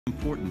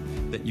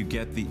Important that you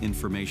get the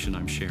information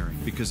I'm sharing,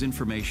 because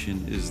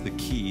information is the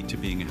key to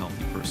being a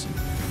healthy person.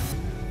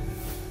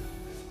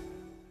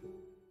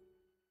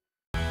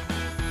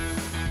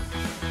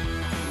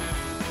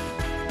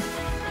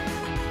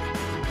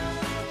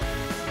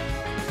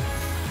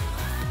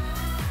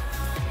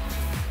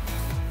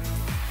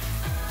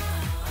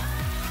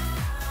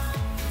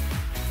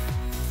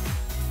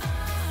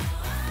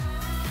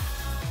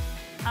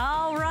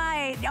 All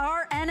right,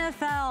 our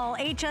NFL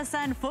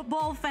HSN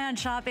football fan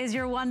shop is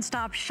your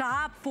one-stop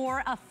shop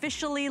for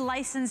officially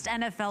licensed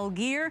NFL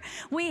gear.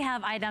 We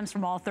have items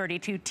from all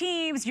 32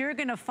 teams. You're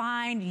gonna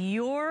find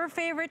your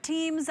favorite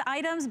team's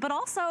items, but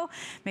also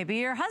maybe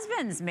your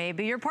husband's,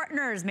 maybe your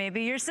partner's,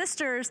 maybe your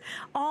sister's,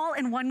 all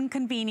in one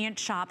convenient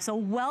shop. So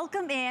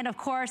welcome in. Of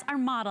course, our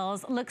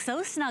models look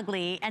so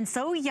snuggly and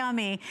so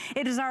yummy.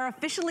 It is our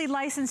officially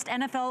licensed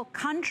NFL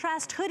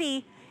contrast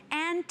hoodie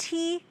and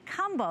tee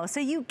combo. So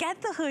you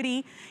get the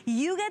hoodie,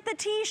 you get the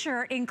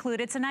t-shirt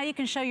included, so now you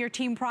can show your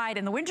team pride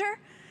in the winter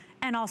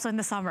and also in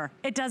the summer.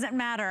 It doesn't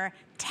matter.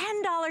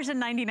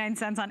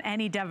 $10.99 on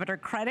any debit or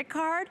credit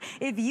card.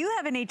 If you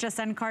have an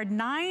HSN card,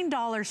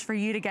 $9 for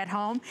you to get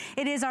home.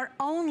 It is our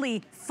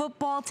only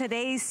Football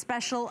Today's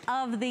special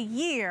of the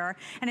year.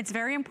 And it's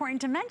very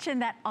important to mention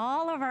that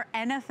all of our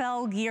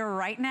NFL gear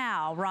right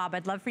now, Rob,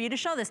 I'd love for you to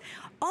show this.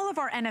 All of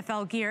our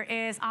NFL gear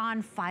is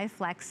on 5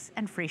 Flex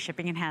and free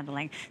shipping and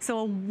handling. So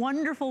a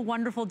wonderful,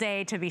 wonderful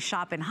day to be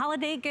shopping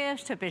holiday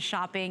gifts, to be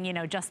shopping, you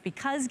know, just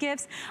because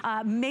gifts.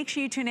 Make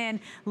sure you tune in.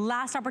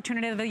 Last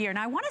opportunity of the year.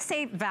 Now I want to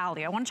say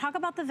value. I want to talk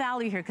about the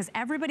value here because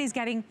everybody's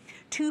getting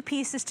 2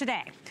 pieces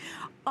today.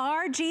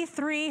 Our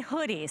G3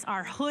 hoodies,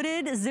 our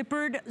hooded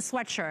zippered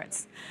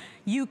sweatshirts.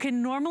 You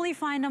can normally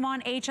find them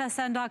on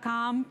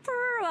hsn.com for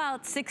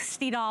about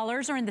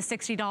 $60 or in the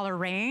 $60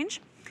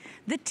 range.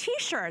 The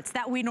t-shirts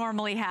that we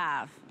normally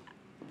have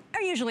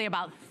are usually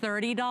about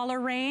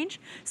 $30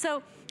 range.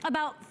 So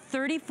about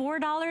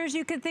 $34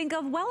 you could think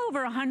of, well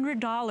over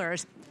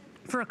 $100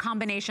 for a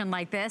combination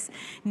like this.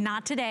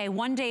 Not today,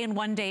 one day and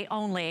one day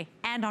only,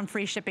 and on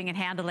free shipping and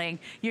handling,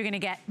 you're gonna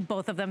get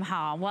both of them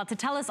home. Well, to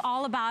tell us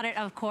all about it,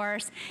 of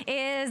course,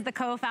 is the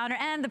co-founder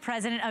and the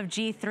president of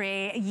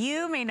G3.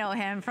 You may know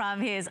him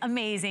from his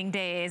amazing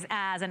days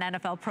as an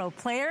NFL pro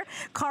player.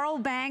 Carl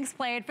Banks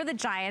played for the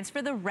Giants,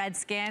 for the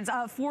Redskins,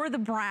 for the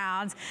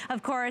Browns.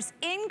 Of course,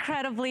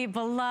 incredibly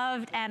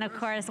beloved, and of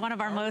course, one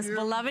of our most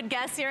beloved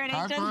guests here in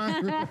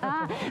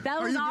HSN.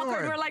 That was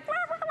awkward. We're like,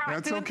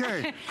 that's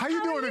okay. How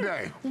you doing today?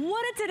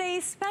 What a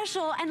today's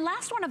special and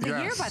last one of the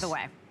year, by the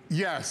way.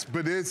 Yes,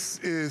 but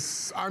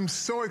I'm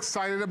so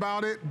excited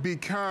about it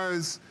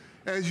because,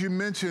 as you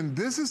mentioned,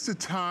 this is the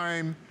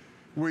time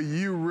where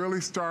you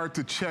really start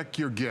to check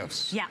your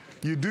gifts. Yeah.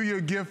 You do your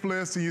gift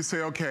list and you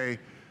say, okay,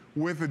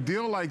 with a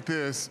deal like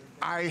this,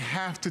 I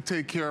have to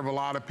take care of a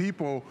lot of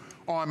people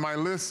on my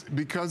list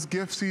because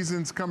gift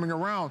season's coming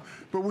around.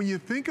 But when you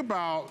think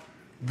about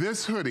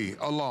this hoodie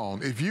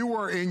alone, if you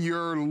were in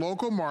your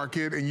local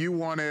market and you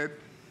wanted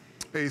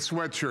a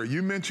sweatshirt,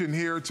 you mentioned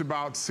here it's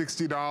about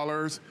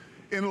 $60.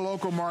 In the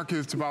local market,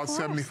 it's about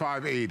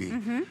 $75,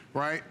 $80,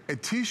 right? A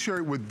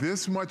t-shirt with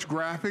this much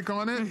graphic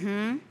on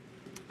it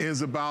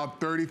is about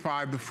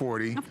 $35 to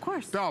 $40. Of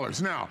course.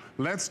 Now,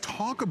 let's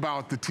talk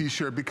about the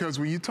t-shirt because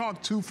when you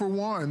talk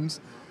 2-for-1s,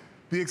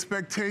 the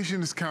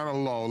expectation is kind of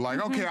low.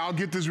 Like, okay, I'll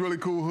get this really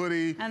cool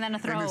hoodie. And then a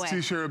throwaway. And this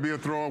t-shirt will be a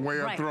throwaway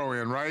or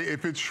throw-in, right?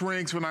 If it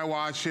shrinks when I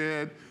wash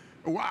it,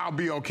 well, I'll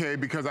be okay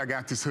because I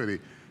got this hoodie.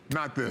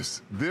 Not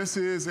this. This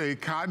is a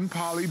cotton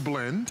poly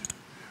blend,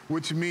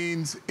 which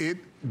means it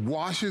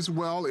washes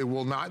well, it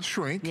will not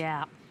shrink.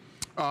 Yeah.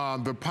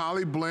 The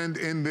poly blend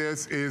in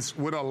this is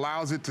what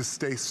allows it to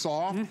stay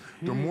soft.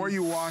 The more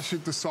you wash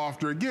it, the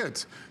softer it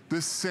gets. The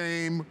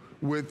same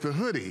with the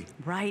hoodie.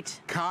 Right.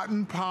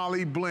 Cotton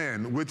poly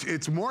blend, which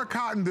it's more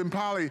cotton than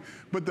poly,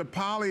 but the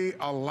poly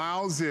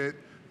allows it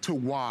to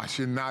wash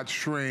and not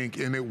shrink,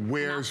 and it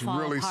wears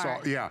really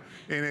soft. Yeah,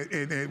 and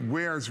it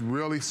wears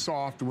really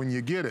soft when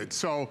you get it.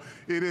 So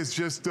it is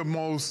just the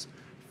most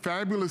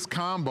fabulous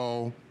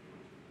combo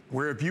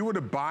where if you were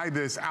to buy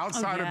this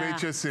outside of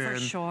HSN, for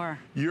sure,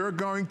 you're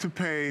going to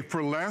pay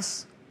for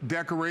less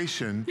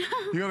decoration.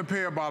 You're gonna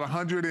pay about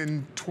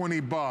 120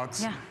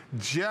 bucks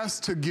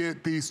just to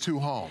get these 2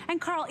 home. And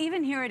Carl,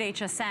 even here at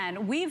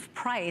HSN, we've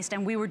priced,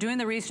 and we were doing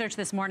the research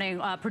this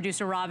morning,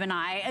 producer Rob and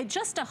I,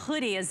 just a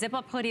hoodie, a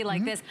zip-up hoodie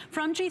like this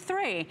from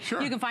G3. Sure.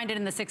 You can find it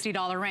in the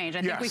 $60 range.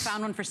 I think we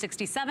found one for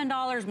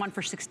 $67, one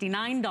for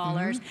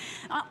 $69.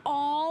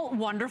 All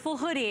wonderful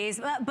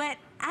hoodies, but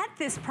at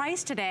this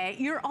price today,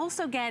 you're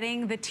also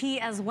getting the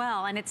tee as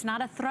well, and it's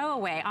not a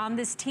throwaway. On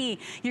this tee,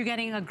 you're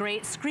getting a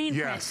great screen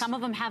print. Some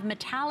of them have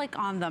metallic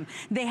on them.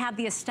 They have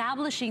the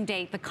establishing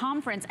date, the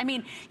conference. I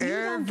mean, you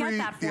don't get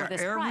that for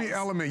this price. Every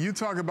element. You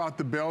talk about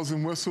the bells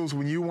and whistles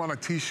when you want a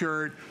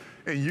t-shirt,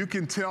 and you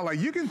can tell, like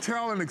you can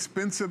tell an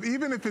expensive,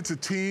 even if it's a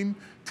team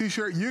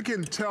t-shirt, you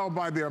can tell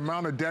by the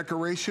amount of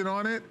decoration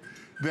on it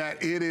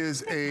that it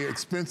is a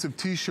expensive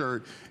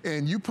t-shirt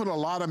and you put a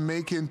lot of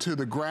make into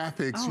the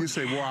graphics, you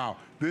say, wow,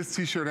 this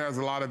t-shirt has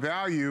a lot of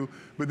value,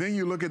 but then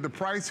you look at the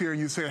price here and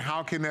you say,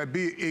 how can that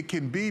be? It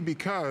can be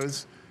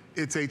because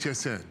it's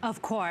HSN.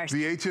 Of course.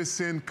 The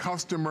HSN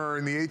customer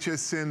and the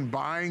HSN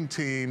buying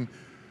team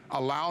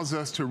allows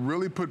us to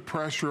really put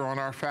pressure on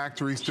our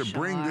factories to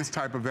bring this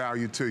type of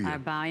value to you. Our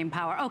buying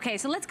power. Okay,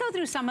 so let's go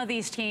through some of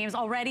these teams.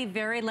 Already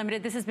very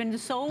limited. This has been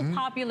so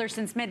popular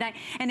since midnight,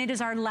 and it is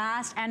our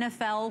last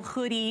NFL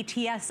hoodie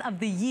TS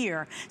of the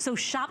year. So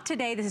shop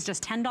today. This is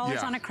just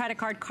 $10 on a credit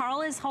card.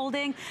 Carl is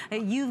holding.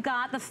 You've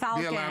got the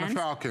Falcons. The Atlanta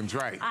Falcons,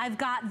 right. I've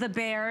got the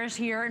Bears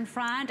here in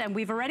front, and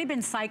we've already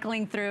been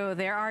cycling through.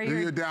 There are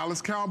your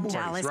Dallas Cowboys,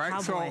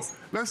 right? So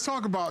let's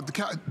talk about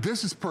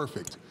this is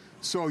perfect.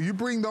 So you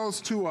bring those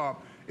two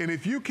up, and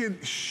if you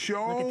can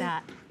show,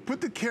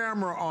 put the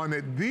camera on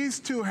it, these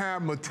two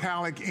have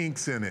metallic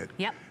inks in it.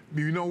 Yep.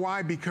 You know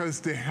why? Because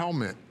the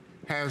helmet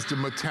has the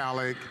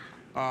metallic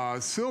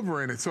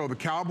silver in it. So the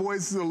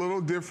Cowboys is a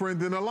little different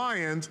than the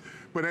Lions,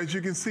 but as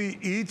you can see,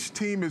 each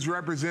team is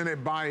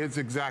represented by its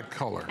exact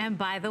color. And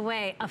by the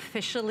way,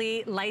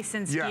 officially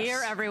licensed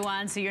gear,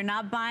 everyone. So you're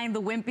not buying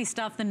the wimpy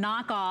stuff, the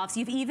knockoffs.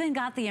 You've even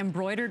got the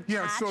embroidered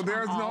patch so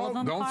there's on all of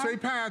them, don't say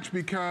patch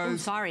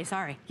because... Oh,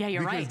 sorry. Yeah,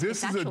 you're right.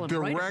 Because this is a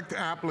direct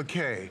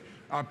applique.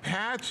 A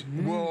patch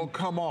will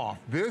come off.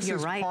 This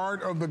is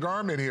part of the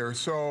garment here.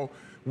 So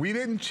we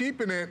didn't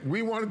cheapen it.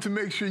 We wanted to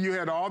make sure you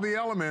had all the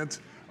elements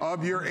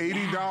of your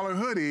 $80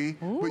 hoodie,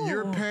 but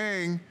you're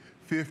paying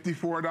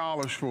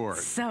 $54 for it.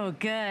 So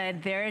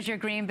good. There's your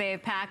Green Bay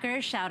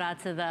Packers. Shout out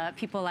to the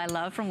people I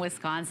love from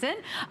Wisconsin.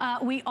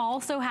 We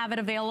also have it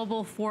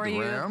available for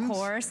you, of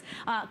course.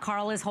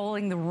 Carl is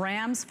holding the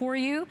Rams for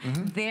you.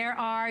 There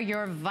are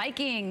your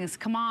Vikings.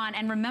 Come on.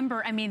 And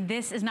remember, I mean,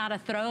 this is not a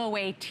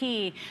throwaway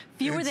tee.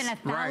 Fewer than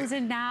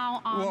 1,000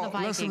 now on the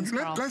Vikings,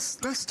 Carl.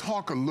 Let's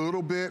talk a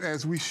little bit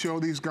as we show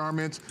these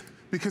garments,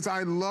 because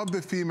I love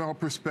the female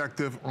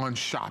perspective on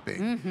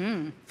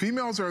shopping.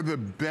 Females are the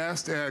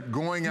best at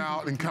going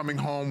out and coming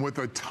home with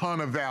a ton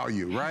of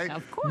value, right?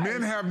 Of course.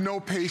 Men have no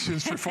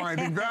patience for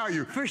finding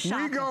value.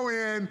 We go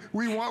in,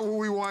 we want what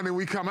we want, and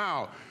we come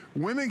out.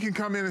 Women can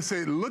come in and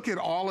say, look at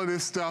all of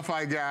this stuff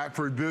I got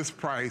for this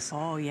price.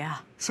 Oh, yeah.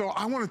 So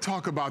I want to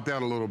talk about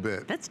that a little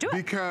bit. Let's do it.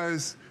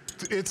 Because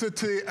it's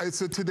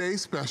a Today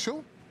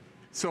special,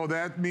 so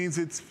that means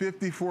it's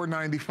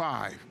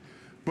 $54.95.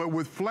 But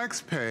with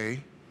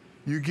FlexPay,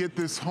 you get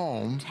this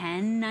home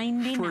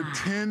 $10.99 for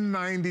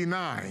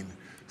 $10.99.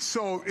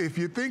 So if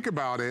you think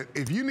about it,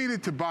 if you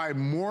needed to buy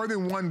more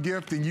than one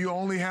gift and you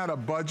only had a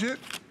budget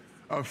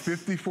of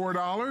 $54 or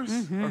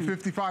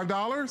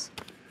 $55,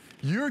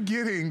 you're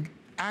getting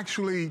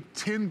actually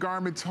 10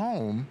 garments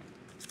home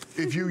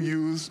if you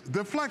use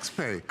the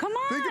FlexPay. Come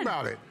on. Think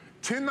about it.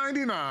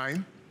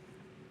 $10.99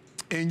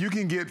 and you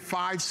can get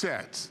 5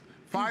 sets.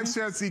 5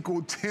 sets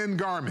equal 10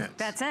 garments.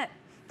 That's it.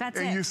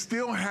 And you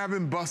still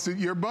haven't busted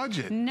your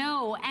budget.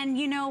 No, and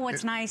you know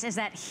what's nice is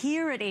that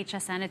here at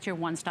HSN, it's your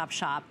one-stop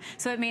shop.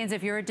 So it means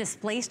if you're a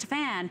displaced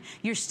fan,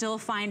 you're still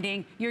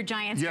finding your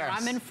Giants here.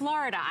 I'm in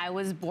Florida. I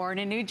was born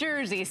in New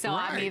Jersey, so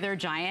I'm either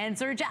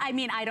Giants or, I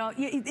mean, I don't,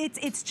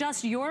 it's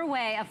just your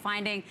way of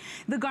finding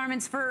the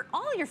garments for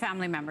all your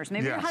family members.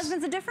 Maybe your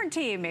husband's a different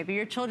team. Maybe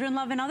your children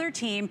love another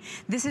team.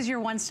 This is your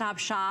one-stop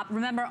shop.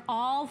 Remember,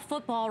 all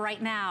football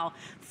right now,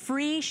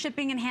 free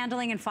shipping and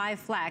handling in 5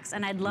 Flex,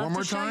 and I'd love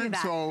to show you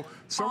that. So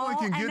someone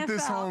can get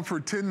this home for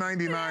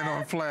 $10.99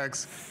 on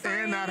Flex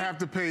and not have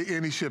to pay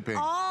any shipping.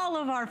 All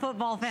of our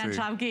football fan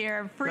shop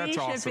gear, free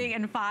shipping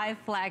and 5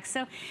 Flex.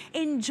 So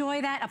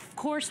enjoy that. Of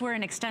course, we're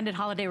in extended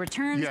holiday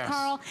returns,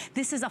 Carl.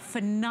 This is a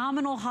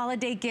phenomenal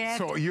holiday gift.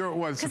 So you're,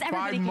 what,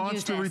 5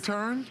 months to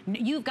return?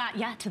 You've got,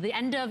 to the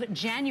end of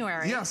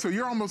January. Yeah, so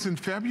you're almost in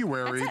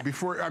February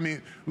before, I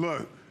mean,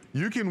 look,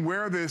 you can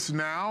wear this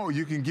now,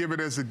 you can give it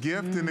as a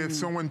gift, and if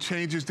someone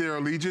changes their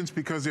allegiance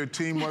because their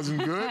team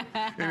wasn't good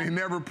and they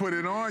never put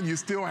it on, you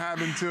still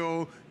have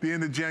until the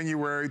end of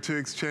January to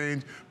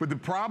exchange. But the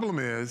problem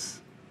is,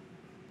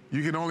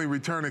 you can only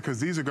return it because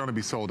these are going to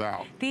be sold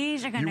out.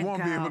 These are going to go. You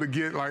won't be able to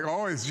get like,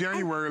 oh, it's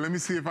January, let me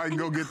see if I can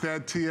go get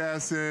that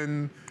TS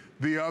in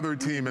the other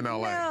team in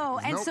LA. No,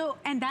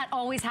 and that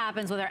always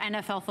happens with our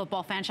NFL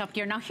football fan shop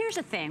gear. Now, here's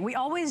the thing. We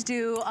always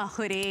do a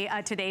hoodie,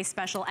 a Today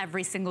special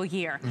every single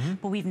year,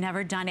 but we've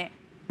never done it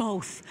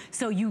both.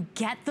 So you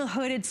get the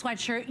hooded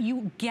sweatshirt,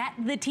 you get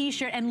the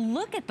t-shirt, and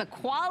look at the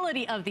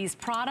quality of these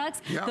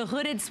products. The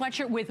hooded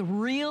sweatshirt with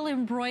real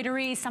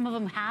embroidery. Some of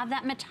them have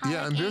that metallic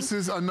and this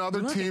is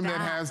another team that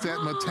has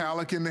that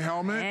metallic in the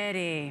helmet.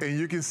 And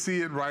you can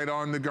see it right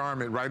on the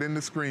garment, right in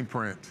the screen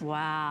print.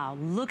 Wow,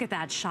 look at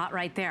that shot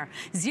right there.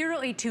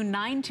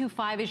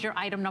 082925 is your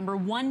item number.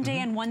 One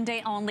day and one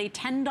day only.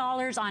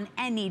 $10 on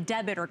any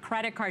debit or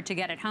credit card to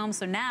get it home.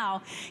 So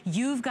now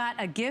you've got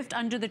a gift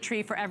under the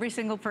tree for every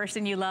single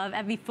person you love,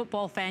 every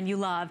football fan you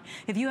love.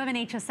 If you have an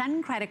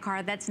HSN credit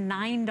card, that's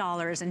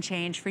 $9 and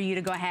change for you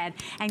to go ahead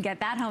and get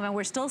that home. And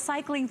we're still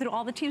cycling through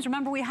all the teams.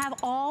 Remember, we have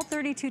all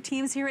 32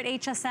 teams here at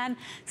HSN.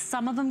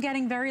 Some of them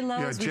getting very low.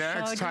 Yeah,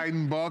 Jags,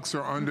 Titan, Bucks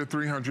are under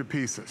 300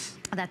 pieces.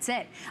 That's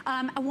it.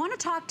 I want to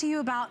talk to you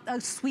about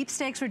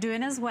sweepstakes we're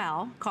doing as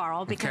well,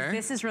 Carl, because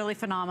this is really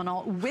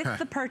phenomenal. With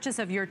the purchase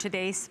of your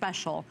today's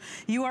special,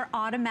 you are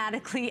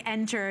automatically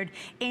entered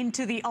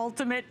into the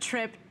ultimate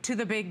trip to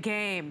the big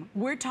game.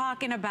 We're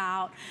talking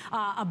about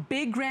a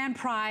big grand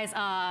prize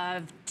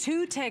of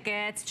 2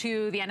 tickets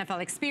to the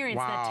NFL experience,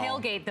 the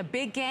tailgate, the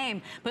big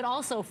game, but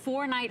also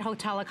 4-night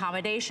hotel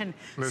accommodation.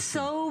 Listen,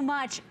 so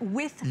much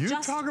with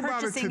just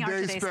purchasing our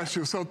today's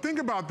special. So think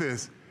about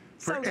this.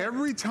 For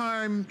every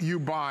time you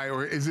buy,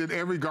 or is it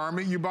every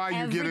garment you buy,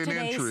 you get an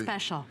entry.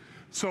 Special.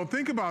 So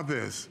think about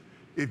this.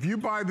 If you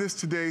buy this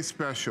today's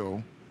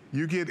special,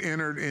 you get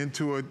entered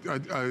into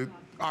a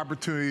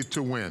opportunity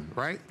to win,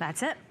 right?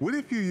 That's it. What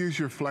if you use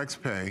your flex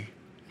pay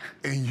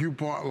and you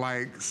bought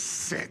like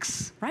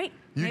 6? Right.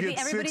 Maybe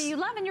everybody you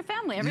love in your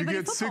family, everybody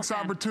you get 6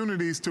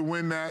 opportunities to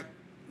win that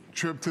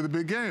trip to the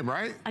big game,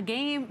 right? A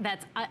game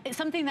that's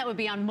something that would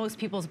be on most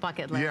people's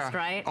bucket list,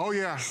 right? Oh,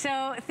 yeah.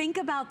 So think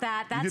about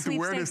that. That's you get to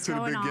wear this to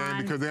the big game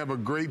because they have a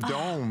great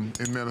dome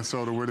in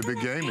Minnesota where the big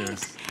game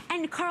is.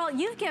 And Carl,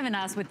 you've given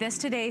us, with this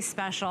today's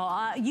special,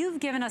 you've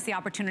given us the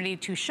opportunity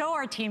to show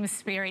our team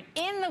spirit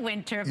in the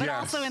winter, but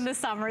also in the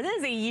summer. This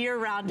is a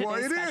year-round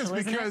today's special,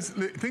 isn't it? Well, it is,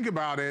 because think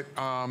about it.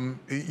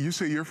 You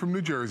say you're from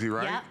New Jersey,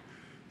 right? Yep.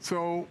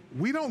 So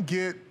we don't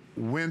get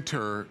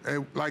winter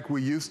like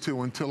we used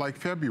to until like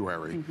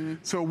February.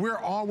 So we're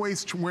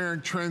always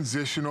wearing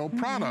transitional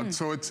products.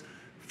 So it's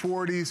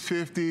 40s,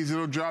 50s,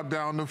 it'll drop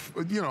down to,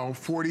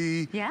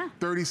 40,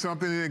 30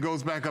 something, and it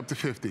goes back up to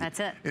 50.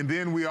 That's it. And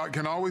then we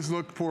can always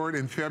look forward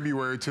in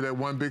February to that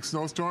one big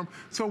snowstorm.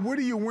 So what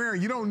are you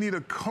wearing? You don't need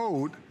a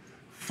coat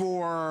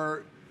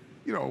for,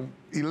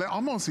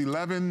 almost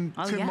 10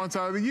 months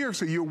out of the year.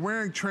 So you're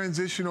wearing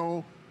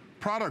transitional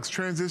products,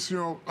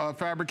 transitional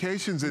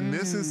fabrications, and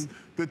this is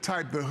the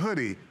type, the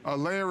hoodie, a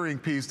layering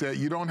piece that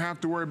you don't have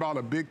to worry about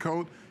a big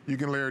coat. You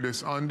can layer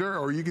this under,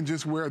 or you can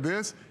just wear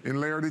this and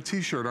layer the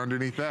t-shirt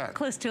underneath that.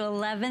 Close to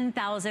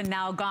 11,000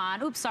 now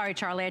gone. Oops, sorry,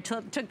 Charlie, I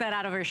took that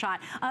out of her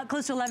shot.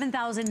 Close to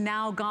 11,000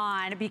 now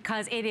gone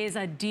because it is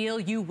a deal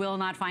you will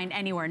not find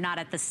anywhere. Not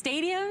at the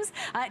stadiums,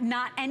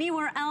 not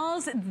anywhere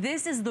else.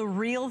 This is the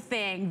real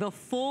thing, the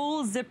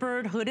full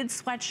zippered hooded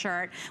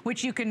sweatshirt,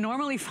 which you can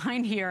normally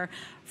find here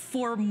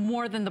for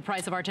more than the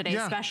price of our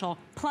today's special.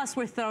 Plus,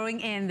 we're throwing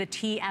in the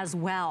tee as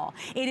well.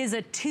 It is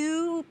a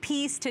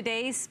 2-piece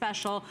today's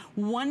special,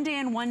 1 day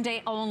and 1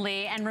 day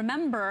only. And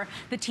remember,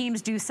 the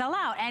teams do sell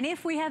out. And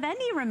if we have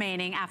any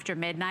remaining after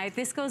midnight,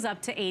 this goes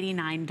up to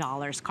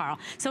 $89, Carl.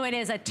 So it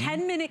is a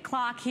 10-minute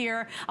clock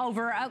here,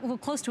 over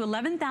close to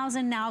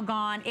 11,000 now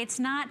gone. It's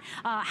not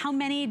how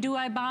many do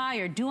I buy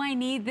or do I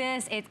need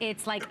this?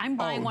 It's like I'm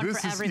buying one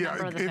for every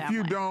member of the family. If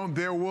you don't,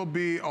 there will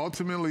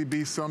ultimately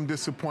be some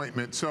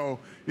disappointment. So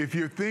if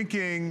you're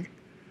thinking,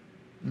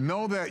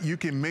 know that you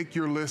can make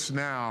your list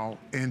now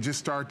and just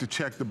start to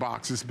check the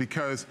boxes,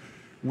 because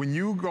when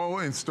you go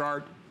and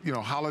start,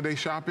 holiday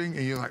shopping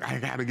and you're like, I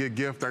gotta get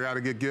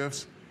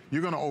gifts,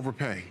 you're gonna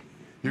overpay.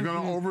 You're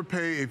gonna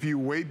overpay if you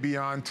wait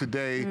beyond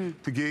today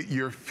to get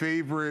your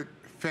favorite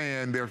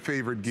fan their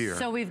favorite gear.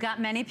 So we've got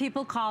many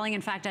people calling.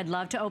 In fact, I'd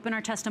love to open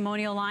our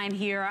testimonial line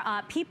here.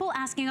 People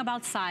asking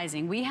about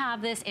sizing. We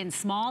have this in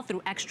small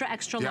through extra,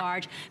 extra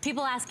large.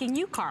 People asking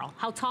you, Carl,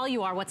 how tall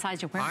you are, what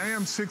size you're wearing. I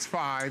am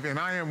 6'5", and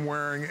I am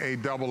wearing a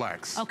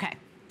XXL. Okay.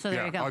 So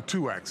there you go. A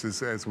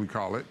 2X, as we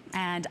call it.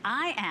 And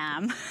I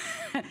am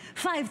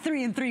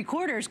 5'3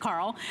 3/4",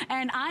 Carl,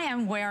 and I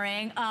am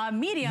wearing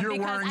medium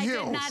because I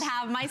did not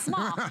have my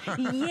small.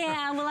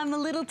 Yeah, well, I'm a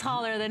little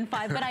taller than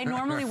 5, but I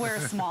normally wear a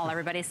small,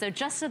 everybody. So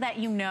just so that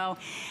you know,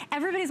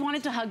 everybody's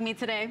wanted to hug me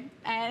today,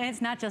 and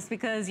it's not just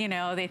because,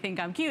 they think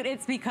I'm cute.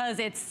 It's because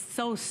it's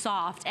so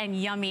soft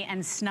and yummy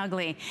and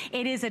snuggly.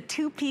 It is a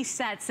 2-piece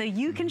set, so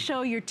you can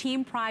show your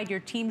team pride,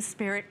 your team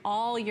spirit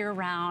all year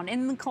round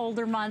in the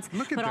colder months,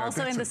 but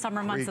also in the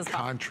summer months as well.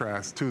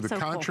 Contrast too. The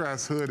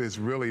contrast hood is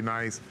really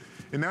nice.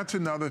 And that's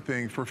another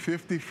thing. For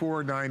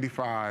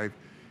 $54.95,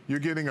 you're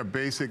getting a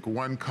basic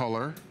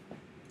 1-color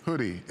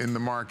hoodie in the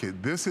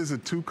market. This is a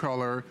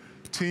 2-color,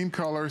 team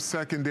color,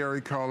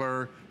 secondary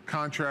color,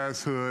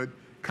 contrast hood,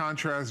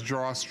 contrast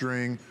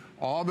drawstring,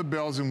 all the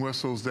bells and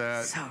whistles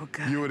that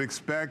you would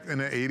expect in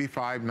an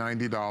 $85,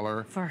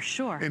 $90. For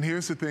sure. And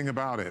here's the thing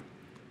about it.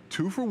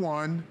 2 for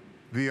 1.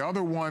 The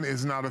other one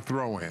is not a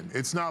throw-in.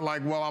 It's not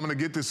like, well, I'm gonna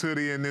get this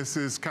hoodie and this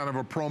is kind of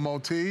a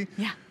promo tee.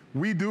 Yeah.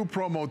 We do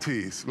promo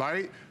tees,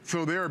 right?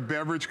 So there are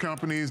beverage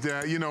companies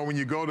that, when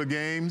you go to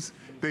games,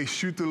 they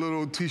shoot the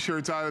little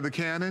t-shirts out of the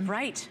cannon.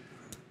 Right.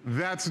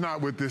 That's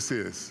not what this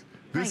is.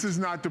 This is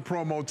not the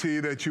promo tee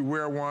that you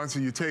wear once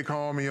and you take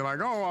home and you're like,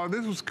 oh, well,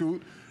 this was cool.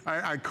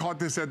 I caught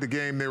this at the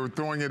game. They were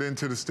throwing it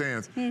into the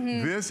stands.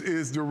 This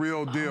is the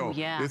real deal. Oh,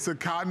 yeah. It's a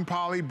cotton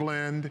poly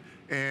blend,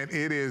 and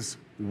it is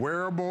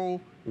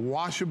wearable,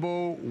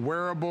 washable,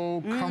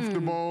 wearable,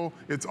 comfortable.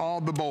 It's all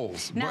the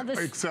bowls, now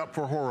except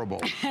for horrible.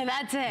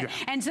 That's it. Yeah.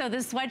 And so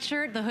this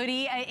sweatshirt, the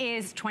hoodie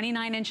is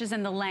 29 inches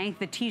in the length.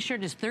 The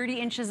t-shirt is 30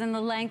 inches in the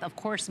length. Of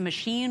course,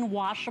 machine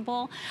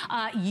washable.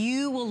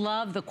 You will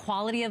love the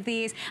quality of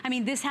these. I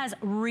mean, this has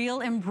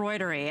real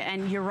embroidery.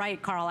 And you're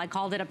right, Carl, I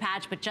called it a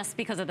patch, but just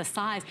because of the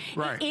size.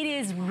 Right. It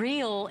is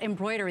real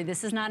embroidery.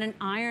 This is not an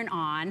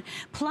iron-on.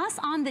 Plus,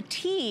 on the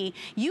tee,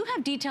 you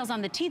have details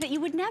on the tee that you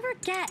would never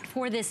get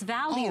for this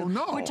value. Oh,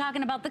 no. We're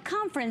talking about the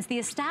conference, the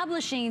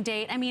establishing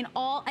date. I mean,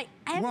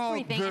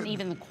 everything, and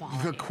even the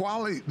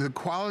quality. The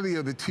quality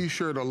of the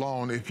t-shirt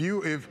alone, if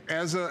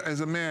as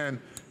a man,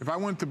 if I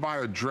went to buy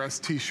a dress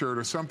t-shirt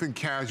or something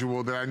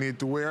casual that I need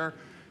to wear,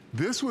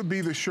 this would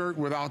be the shirt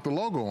without the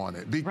logo on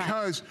it,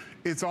 because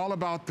it's all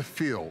about the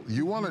feel.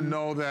 You want to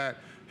know that,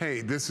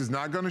 hey, this is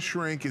not going to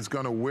shrink, it's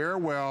going to wear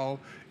well,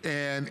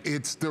 and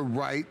it's the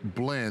right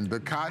blend. The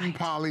cotton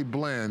poly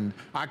blend,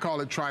 I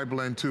call it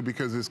tri-blend too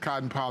because it's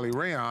cotton poly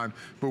rayon,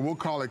 but we'll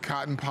call it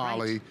cotton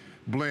poly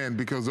blend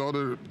because those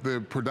are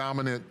the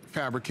predominant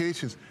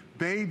fabrications.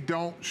 They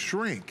don't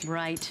shrink.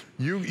 Right.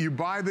 You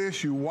buy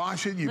this, you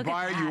wash it, you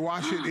buy it, you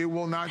wash it, it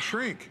will not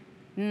shrink.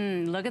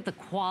 Look at the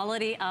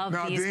quality of these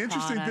products. Now, the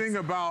interesting thing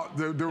about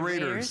the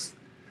Raiders,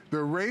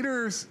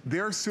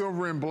 their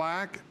silver and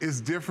black is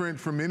different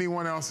from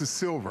anyone else's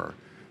silver.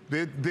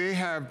 They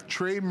have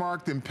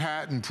trademarked and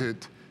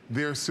patented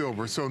their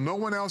silver. So no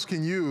one else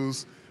can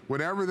use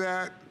whatever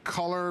that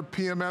color,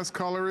 PMS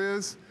color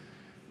is,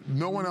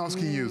 no one else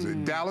can use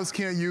it. Dallas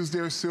can't use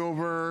their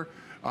silver.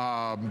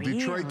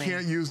 Detroit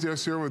can't use their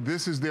silver.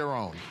 This is their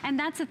own. And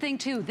that's the thing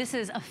too. This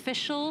is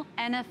official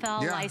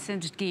NFL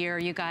licensed gear,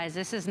 you guys.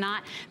 This is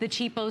not the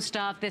cheapo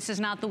stuff. This is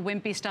not the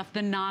wimpy stuff,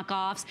 the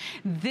knockoffs.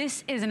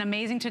 This is an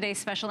amazing today's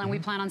special, and we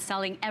plan on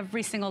selling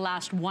every single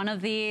last one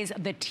of these.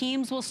 The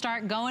teams will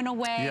start going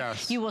away.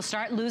 Yes. You will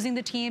start losing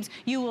the teams.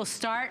 You will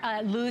start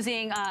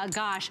losing,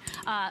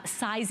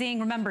 sizing.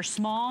 Remember,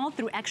 small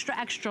through extra,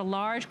 extra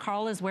large.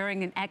 Carl is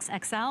wearing an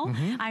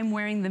XXL. I'm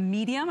wearing the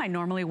medium. I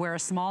normally wear a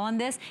small on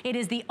this. It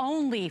is the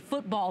only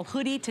football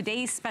hoodie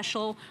today's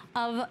special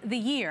of the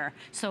year.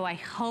 So I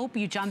hope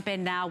you jump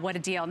in now. What a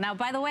deal. Now,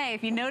 by the way,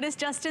 if you notice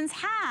Justin's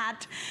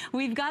hat,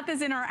 we've got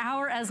this in our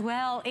hour as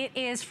well. It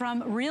is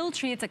from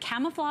Realtree. It's a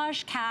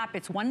camouflage cap.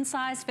 It's one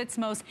size fits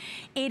most.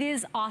 It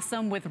is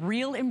awesome with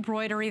real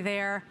embroidery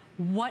there.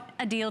 What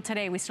a deal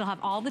today. We still have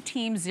all the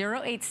teams.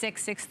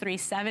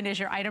 086637 is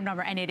your item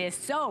number, and it is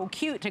so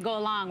cute to go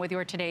along with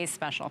your today's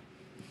special.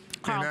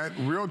 Carl. And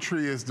that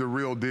Realtree is the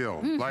real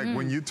deal. Like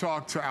when you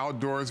talk to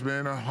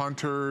outdoorsmen or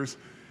hunters,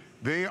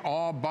 they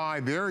all buy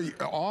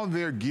all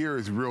their gear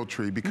is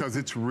Realtree because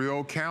it's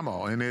real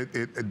camo, and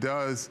it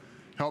does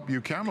help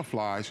you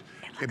camouflage.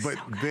 But so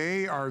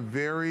they are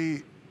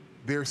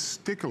they're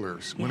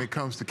sticklers when it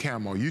comes to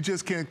camo. You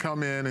just can't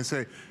come in and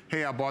say,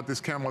 hey, I bought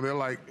this camo. They're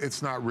like,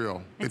 it's not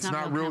real. It's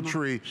not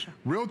Realtree. Sure.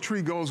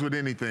 Realtree goes with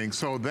anything.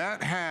 So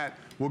that hat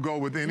will go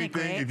with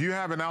anything. If you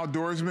have an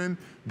outdoorsman,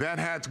 that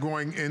hat's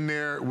going in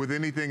there with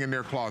anything in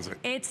their closet.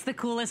 It's the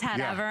coolest hat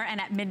ever,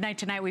 and at midnight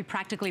tonight, we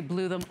practically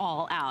blew them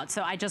all out.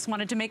 So I just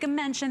wanted to make a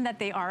mention that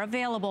they are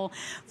available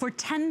for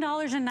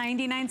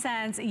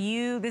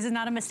 $10.99. This is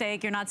not a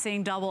mistake. You're not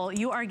seeing double.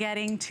 You are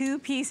getting 2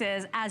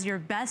 pieces as your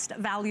best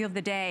value of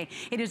the day.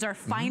 It is our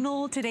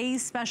final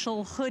today's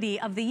special hoodie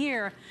of the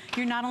year.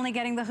 You're not only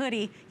getting the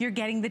hoodie, you're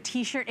getting the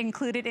t-shirt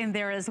included in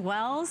there as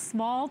well,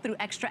 small through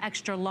extra,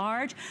 extra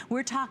large.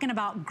 We're talking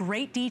about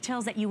great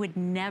details that you would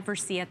never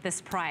see at this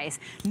price.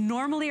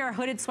 Normally our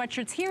hooded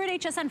sweatshirts here at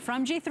HSN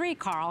from G3,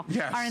 Carl,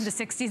 are in the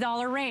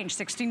 $60 range,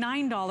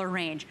 $69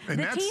 range. And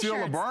that's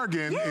still a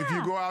bargain. If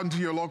you go out into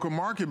your local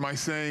market, my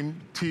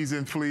same tees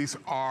and fleece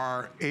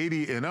are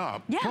 80 and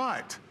up.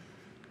 But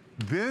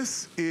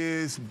this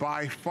is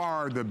by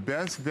far the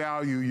best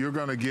value you're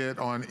gonna get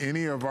on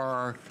any of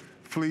our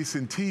fleece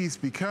and tees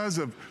because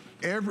of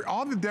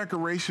all the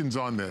decorations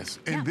on this.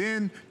 And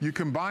then you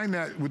combine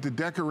that with the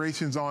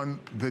decorations on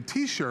the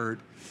t-shirt,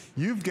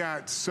 you've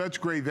got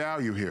such great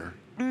value here.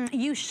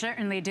 You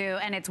certainly do,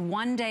 and it's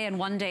one day and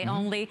one day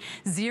only.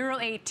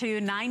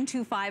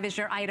 082925 is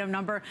your item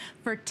number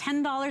for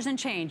 $10 and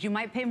change. You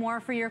might pay more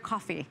for your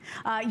coffee.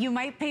 You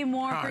might pay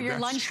more for your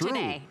lunch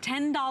today.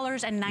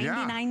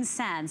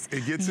 $10.99.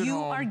 It gets it you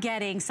home. are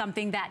getting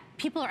something that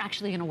people are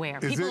actually gonna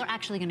wear. People are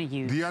actually gonna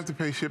use. Do you have to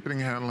pay shipping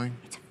and handling?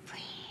 It's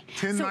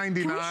 $10.99. So can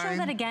we show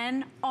that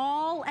again?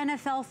 All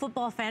NFL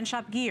football fan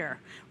shop gear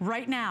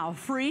right now,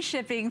 free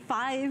shipping,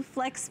 5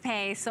 flex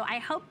pay. So I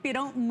hope you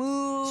don't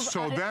move.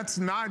 So that's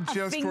not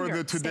just for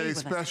the today's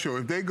special.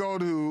 If they go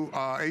to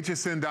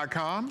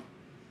hsn.com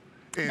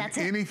and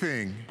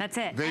anything,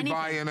 they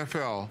buy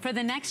NFL. For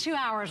the next 2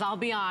 hours, I'll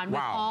be on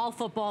with all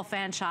football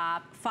fan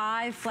shop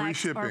 5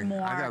 flex or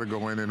more. I gotta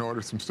go in and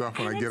order some stuff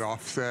when I get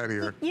off set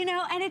here. You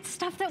know, and it's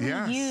stuff that we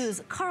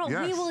use. Carl,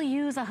 we will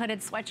use a hooded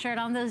sweatshirt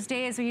on those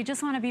days where you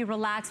just want to be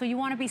relaxed, where you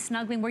want to be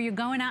snuggling, where you're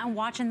going out and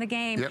watching the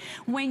game,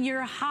 when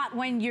you're hot,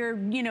 when you're,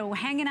 you know,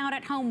 hanging out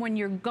at home, when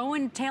you're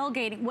going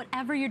tailgating,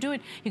 whatever you're doing,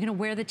 you're gonna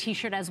wear the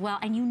t-shirt as well,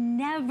 and you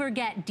never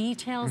get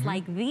details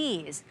like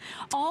these.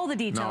 All the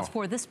details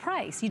for this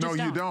price. You just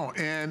don't. You don't.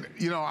 And,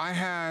 you know, I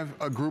have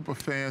a group of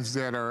fans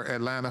that are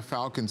Atlanta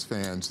Falcons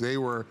fans.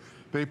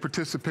 They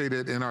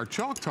participated in our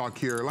Chalk Talk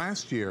here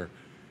last year.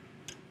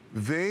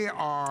 They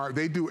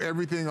do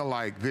everything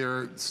alike.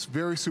 They're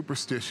very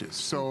superstitious.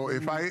 So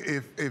if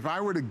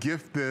I were to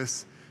gift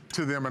this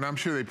to them, and I'm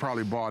sure they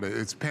probably bought it,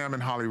 it's Pam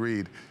and Holly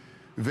Reed,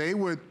 they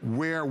would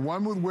wear,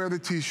 one would wear the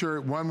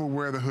t-shirt, one would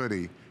wear the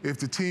hoodie. If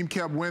the team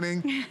kept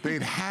winning,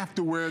 they'd have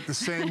to wear it the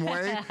same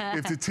way.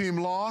 If the team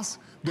lost,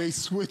 they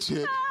switch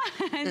it,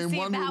 and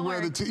one would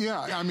wear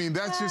the I mean,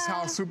 that's just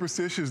how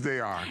superstitious they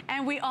are.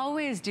 And we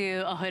always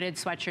do a hooded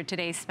sweatshirt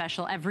Today's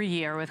Special every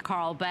year with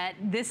Carl, but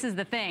this is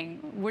the thing.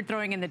 We're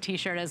throwing in the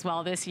t-shirt as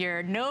well this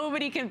year.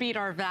 Nobody can beat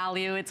our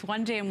value. It's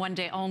one day and one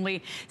day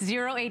only.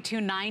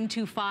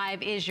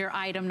 082925 is your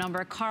item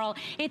number. Carl,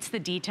 it's the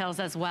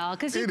details as well,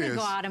 because you can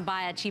go out and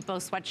buy a cheapo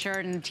sweatshirt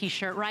and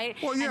t-shirt, right?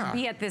 Well, and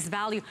be at this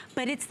value,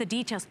 but it's the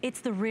details. It's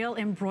the real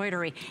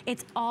embroidery.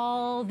 It's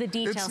all the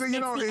details. It's the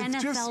NFL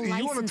licensing.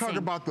 You want to talk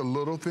about the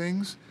little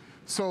things?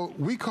 So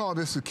we call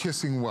this a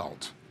kissing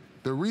welt.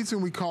 The reason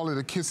we call it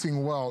a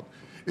kissing welt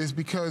is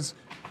because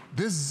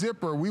this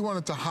zipper, we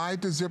wanted to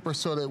hide the zipper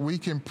so that we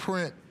can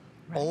print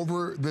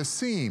over the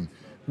seam.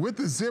 With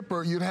the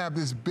zipper, you'd have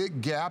this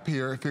big gap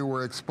here if it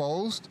were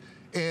exposed,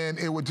 and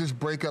it would just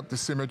break up the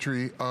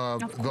symmetry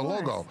of the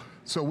logo.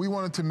 So we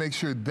wanted to make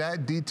sure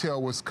that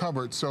detail was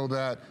covered so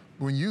that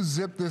when you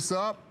zip this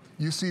up,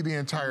 you see the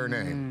entire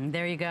name.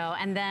 There you go.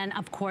 And then,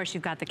 of course,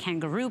 you've got the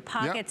kangaroo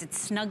pockets.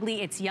 It's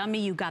snuggly. It's yummy.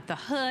 You got the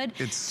hood.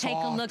 It's soft.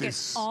 Take a look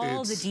at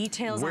all the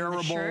details on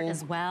the shirt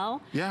as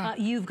well.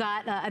 You've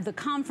got the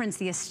conference,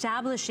 the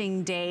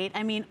establishing date.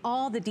 I mean,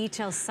 all the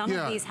details. Some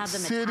of these have the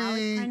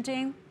metallic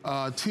printing.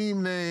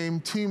 Team name,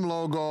 team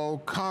logo,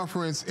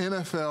 conference,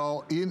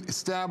 NFL,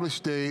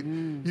 established date.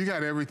 You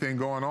got everything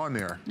going on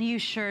there. You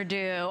sure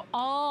do.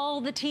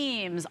 All the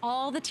teams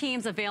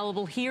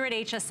available here at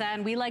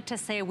HSN. We like to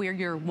say we're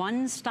your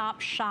one-stop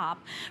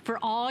shop for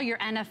all your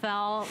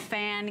NFL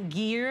fan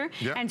gear.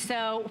 And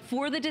so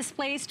for the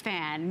displaced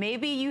fan,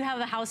 maybe you have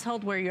a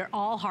household where you're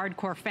all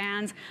hardcore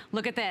fans.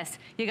 Look at this.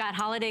 You got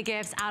holiday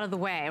gifts out of the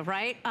way,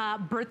 right?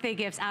 Birthday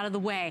gifts out of the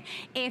way.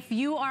 If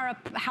you are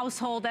a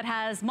household that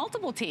has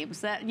multiple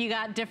teams, that you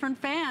got different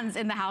fans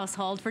in the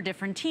household for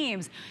different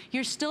teams,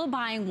 you're still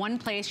buying one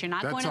place. You're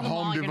not going to the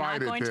mall. You're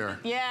not going to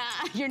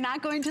you're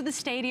not going to the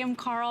stadium,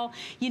 Carl.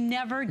 You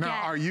never get.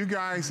 Now, are you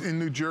guys in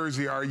New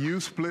Jersey? Are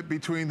you split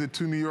between the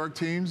two New York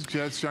teams,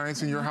 Jets,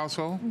 Giants, in your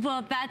household?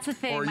 Well, that's the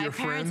thing. Or my your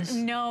parents,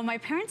 friends? No, my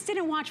parents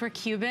didn't watch. We're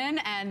Cuban,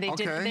 and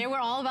they were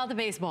all about the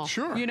baseball.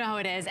 Sure. You know how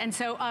it is. And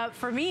so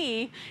for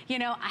me, you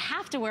know, I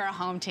have to wear a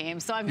home team.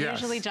 So I'm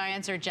usually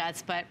Giants or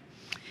Jets, but.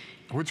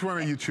 Which one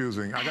are you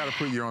choosing? I got to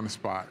put you on the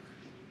spot.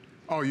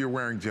 Oh, you're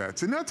wearing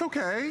Jets, and that's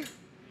okay.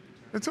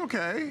 It's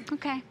okay.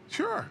 Okay.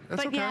 Sure,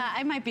 that's okay. But yeah,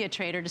 I might be a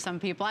traitor to some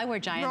people. I wear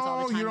Giants all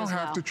the time. No, you don't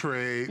have to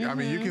trade. I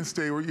mean, you can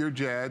stay with your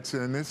Jets,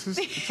 and it's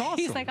awesome.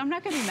 He's like, I'm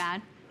not going to be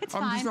mad. It's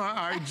fine.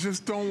 I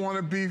just don't want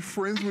to be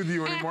friends with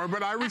you anymore,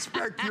 but I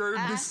respect your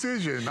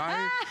decision.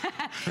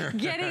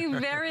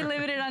 Getting very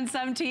limited on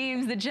some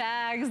teams, the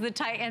Jags, the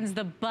Titans,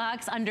 the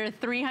Bucks, under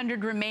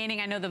 300 remaining.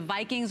 I know the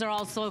Vikings are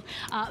also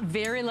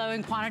very low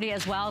in quantity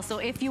as well. So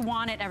if you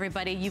want it,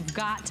 everybody, you've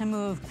got to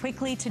move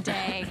quickly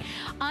today.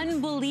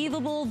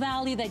 Unbelievable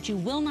value that you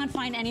will not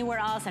find anywhere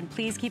else. And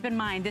please keep in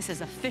mind, this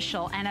is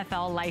official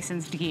NFL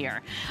licensed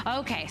gear.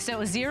 Okay,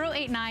 so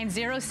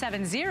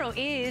 089070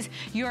 is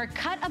your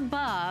cut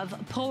above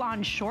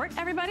pull-on short,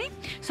 everybody.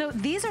 So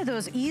these are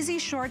those easy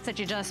shorts that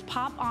you just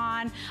pop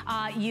on.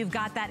 You've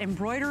got that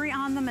embroidery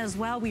on them as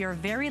well. We are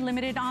very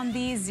limited on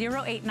these.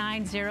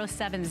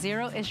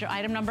 089070 is your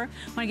item number.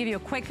 I want to give you a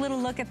quick little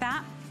look at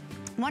that.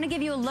 I want to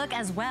give you a look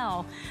as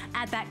well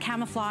at that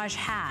camouflage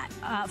hat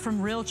from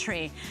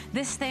Realtree.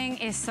 This thing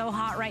is so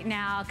hot right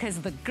now because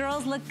the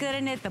girls look good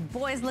in it, the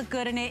boys look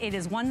good in it. It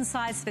is one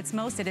size fits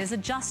most. It is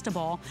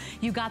adjustable.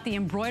 You got the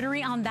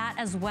embroidery on that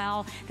as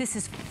well. This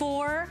is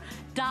 $4,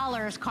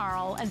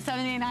 Carl, and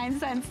 79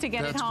 cents to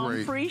get it home.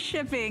 Great. Free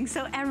shipping.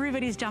 So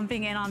everybody's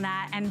jumping in on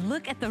that. And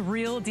look at the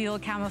real deal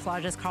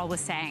camouflage, as Carl was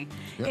saying.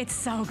 It's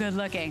so good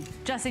looking.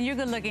 Justin, you're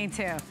good looking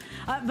too.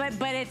 But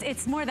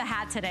it's more the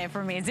hat today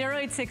for me.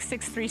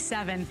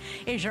 086637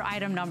 is your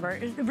item number.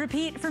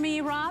 Repeat for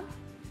me, Rob.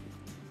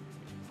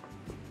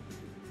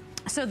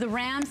 So the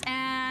Rams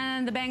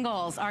and the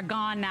Bengals are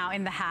gone now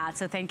in the hat,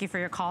 so thank you for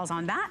your calls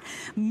on that.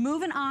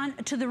 Moving on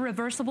to the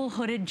reversible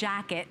hooded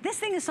jacket. This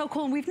thing is so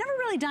cool, and we've never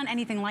really done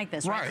anything like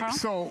this, right, Carl?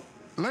 So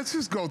let's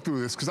just go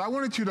through this, because I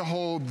wanted you to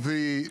hold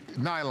the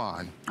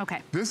nylon.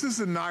 Okay. This is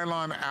the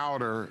nylon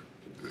outer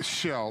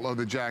shell of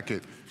the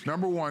jacket.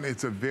 Number one,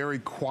 it's a very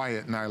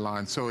quiet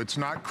nylon, so it's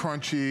not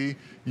crunchy.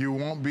 You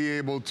won't be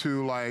able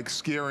to like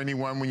scare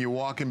anyone when you're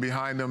walking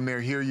behind them.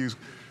 They hear you,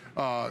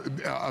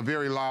 a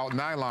very loud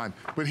nylon.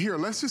 But here,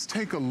 let's just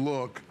take a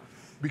look,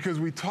 because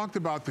we talked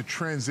about the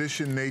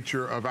transition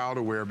nature of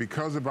outerwear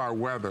because of our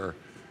weather.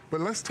 But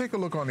let's take a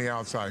look on the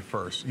outside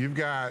first. You've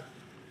got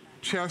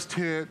chest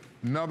hit,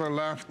 another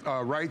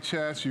right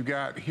chest. You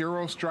got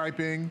hero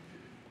striping,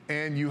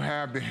 and you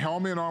have the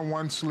helmet on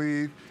one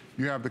sleeve.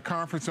 You have the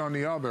conference on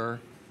the other,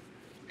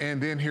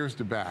 and then here's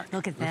the back.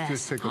 Look at this. Let's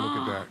just take a look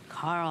at that.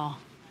 Carl,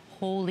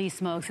 holy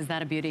smokes, is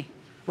that a beauty?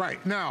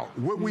 Right, now,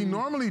 what we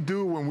normally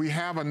do when we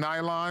have a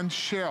nylon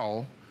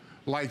shell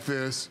like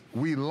this,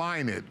 we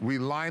line it. We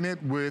line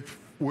it with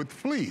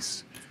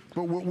fleece.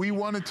 But what we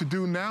wanted to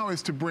do now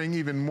is to bring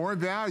even more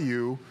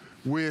value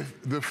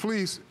with the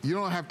fleece. You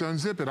don't have to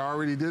unzip it, I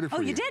already did it for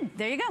you. Oh, you did,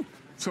 there you go.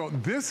 So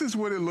this is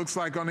what it looks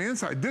like on the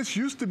inside. This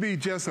used to be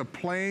just a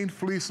plain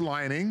fleece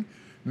lining.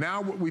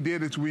 Now what we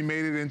did is we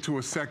made it into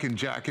a second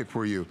jacket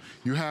for you.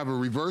 You have a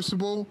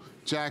reversible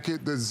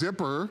jacket, the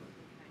zipper,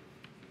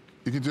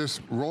 you can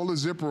just roll the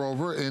zipper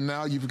over, and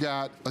now you've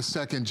got a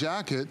second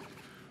jacket,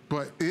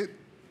 but it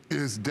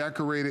is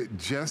decorated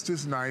just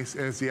as nice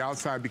as the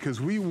outside, because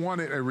we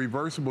wanted a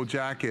reversible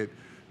jacket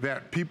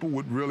that people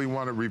would really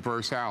want to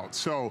reverse out.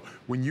 So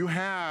when you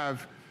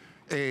have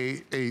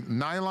a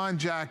nylon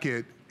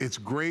jacket, it's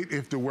great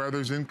if the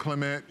weather's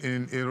inclement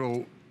and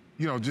it'll,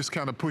 you know, just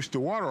kind of push the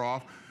water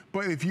off.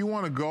 But if you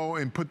want to go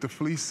and put the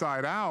fleece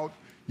side out,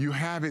 you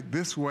have it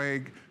this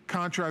way,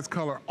 contrast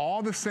color,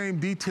 all the same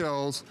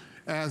details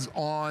as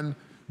on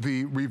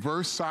the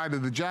reverse side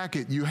of the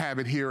jacket. You have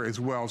it here as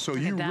well. So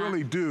you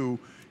really do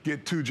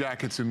get two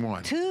jackets in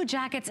one. Two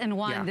jackets in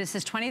one. Yeah. This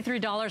is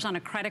 $23 on a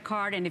credit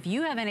card, and if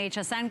you have an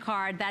HSN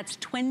card, that's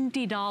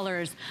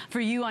 $20 for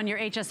you on your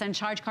HSN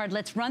charge card.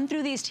 Let's run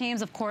through these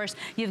teams. Of course,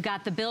 you've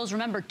got the Bills.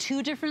 Remember,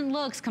 two different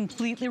looks,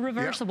 completely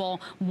reversible.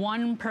 Yep.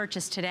 One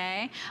purchase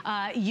today.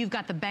 You've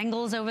got the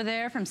Bengals over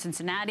there from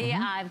Cincinnati.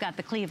 I've got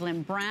the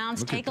Cleveland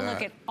Browns. Take a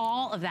look at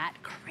all of that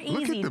crazy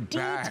look at the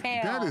detail. Back.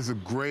 That is a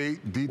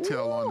great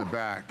detail on the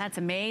back. That's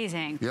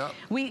amazing. Yep.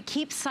 We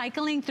keep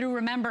cycling through.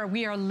 Remember,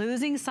 we are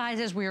losing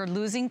sizes. We are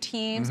losing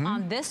teams.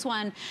 On this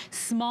one,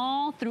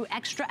 small through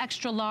extra,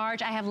 extra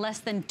large. I have less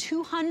than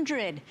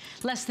 200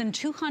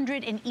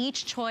 in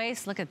each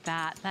choice. Look at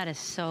that. That is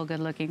so good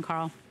looking,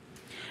 Carl.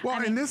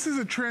 Well, and this is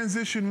a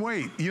transition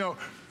weight. You know,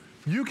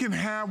 you can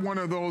have one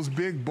of those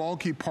big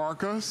bulky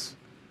parkas,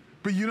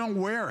 but you don't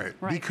wear it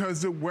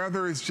because the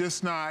weather is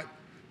just not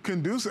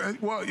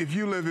conducive. Well, if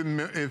you live in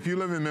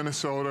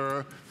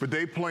Minnesota, but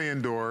they play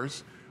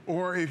indoors,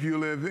 or if you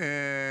live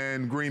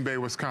in Green Bay,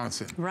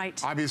 Wisconsin.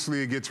 Right.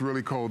 Obviously, it gets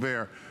really cold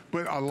there.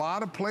 But a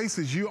lot of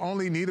places, you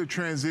only need a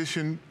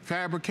transition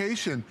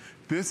fabrication.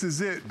 This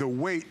is it. The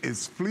weight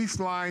is fleece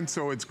lined,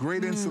 so it's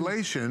great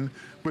insulation,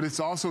 but it's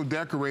also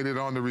decorated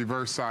on the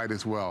reverse side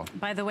as well.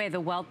 By the way, the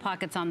welt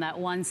pockets on that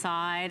one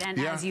side, and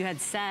as you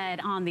had said,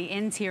 on the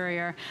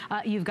interior,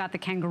 you've got the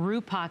kangaroo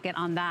pocket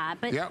on that.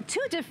 But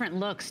two different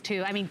looks,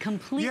 too. I mean,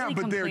 completely,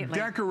 they're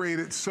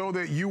decorated so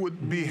that you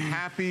would be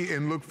happy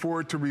and look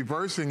forward to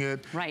reversing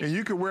it. Right. And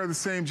you could wear the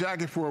same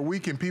jacket for a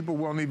week, and people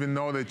won't even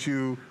know that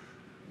you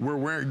were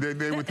wearing,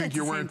 they would think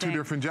you're wearing two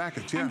different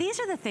jackets. And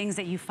these are the things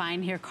that you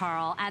find here,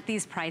 Carl, at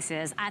these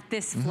prices, at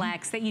this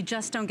flex, that you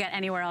just don't get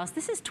anywhere else.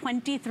 This is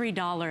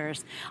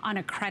 $23 on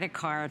a credit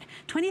card.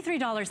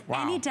 $23,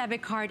 any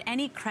debit card,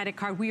 any credit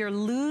card. We are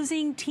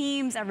losing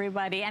teams,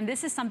 everybody, and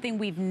this is something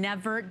we've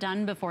never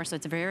done before, so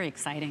it's very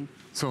exciting.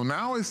 So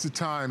now is the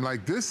time.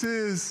 Like, this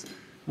is,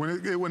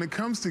 when it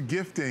comes to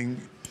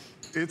gifting,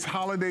 it's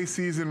holiday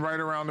season right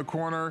around the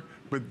corner,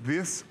 but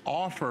this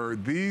offer,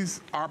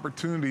 these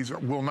opportunities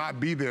will not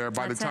be there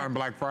by the time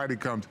Black Friday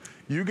comes.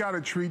 You got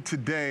to treat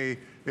today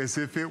as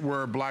if it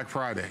were Black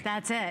Friday.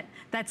 That's it.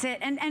 That's it.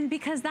 And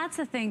because that's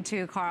the thing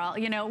too, Carl,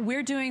 you know,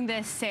 we're doing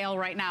this sale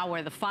right now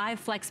where the 5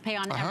 flex pay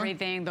on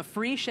everything, the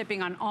free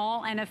shipping on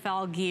all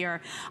NFL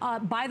gear.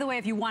 By the way,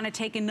 if you want to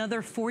take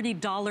another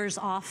 $40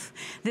 off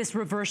this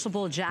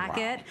reversible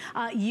jacket,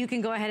 you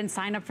can go ahead and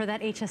sign up for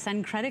that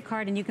HSN credit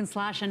card, and you can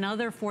slash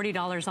another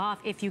 $40 off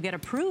if you get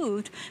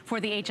approved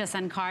for the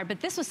HSN card. But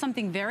this was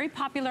something very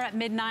popular at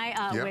midnight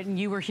when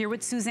you were here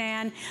with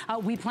Suzanne.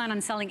 We plan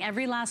on selling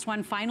every last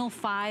one. Final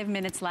 5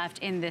 minutes left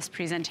in this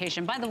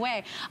presentation. By the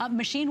way,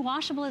 machine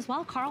washable as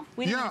well, Carl.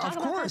 We didn't even talk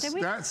about that, did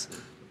we? That's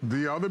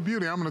the other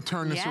beauty. I'm going to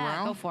turn this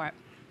around. Go for it.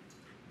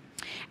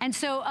 And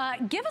so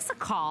give us a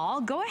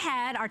call. Go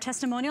ahead. Our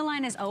testimonial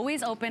line is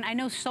always open. I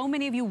know so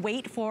many of you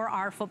wait for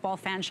our Football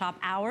Fan Shop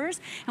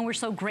hours, and we're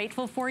so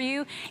grateful for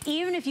you.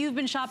 Even if you've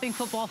been shopping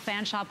Football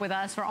Fan Shop with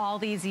us for all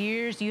these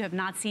years, you have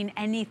not seen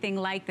anything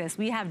like this.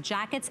 We have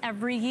jackets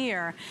every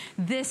year.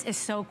 This is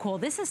so cool.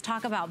 This is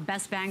talk about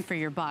best bang for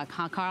your buck,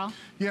 huh, Carl?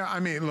 Yeah, I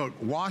mean, look,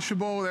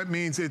 washable, that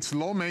means it's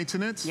low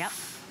maintenance. Yep.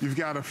 You've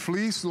got a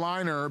fleece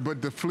liner,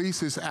 but the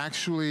fleece is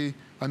actually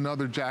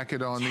another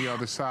jacket on the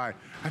other side.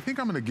 I think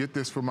I'm going to get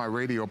this for my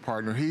radio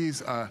partner.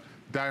 He's a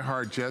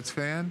diehard Jets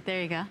fan.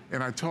 There you go.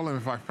 And I told him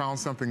if I found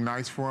something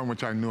nice for him,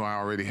 which I knew I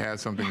already had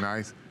something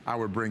nice, I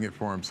would bring it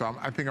for him. So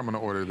I think I'm going to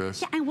order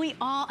this. Yeah, and we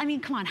all, I mean,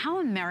 come on, how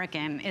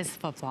American is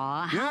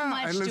football? How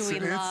much do we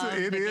love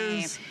the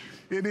game?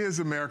 It is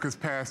America's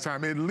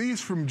pastime. At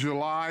least from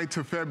July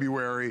to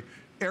February,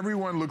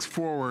 everyone looks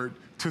forward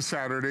to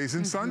Saturdays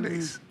and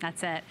Sundays.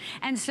 That's it.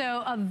 And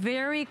so a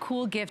very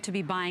cool gift to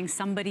be buying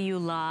somebody you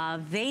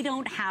love. They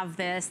don't have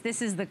this.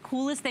 This is the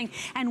coolest thing.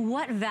 And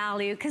what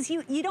value? Because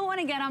you don't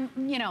want to get them,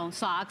 you know,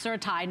 socks or a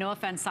tie. No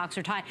offense, socks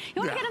or tie.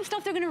 You want to get them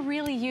stuff they're going to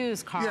really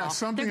use, Carl. Yeah,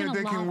 something that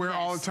they can wear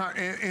all the time.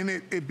 And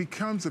it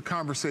becomes a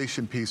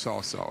conversation piece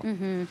also.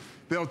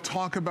 They'll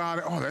talk about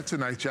it. Oh, that's a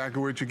nice jacket.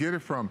 Where'd you get it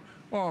from?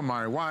 Oh,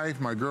 my wife,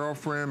 my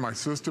girlfriend, my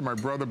sister, my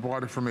brother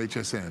bought it from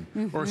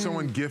HSN. Or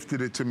someone gifted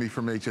it to me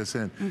from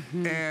HSN.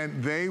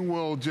 And they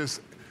will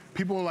just,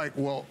 people are like,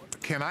 well,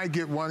 can I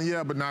get one?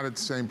 Yeah, but not at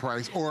the same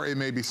price. Or it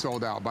may be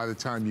sold out by the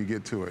time you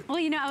get to it. Well,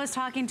 you know, I was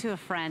talking to a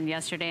friend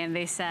yesterday and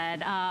they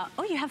said,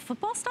 oh, you have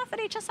football stuff at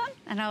HSN?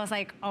 And I was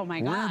like, oh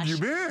my gosh. Where have you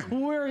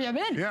been? Where have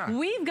you been? Yeah.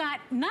 We've got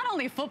not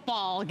only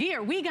football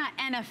gear, we got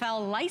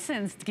NFL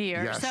licensed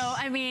gear. Yes. So,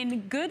 I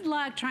mean, good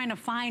luck trying to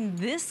find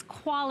this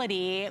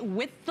quality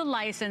with the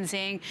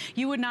licensing.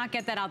 You would not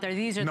get that out there.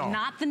 These are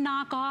not the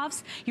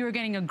knockoffs. You are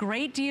getting a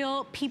great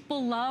deal.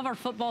 People love our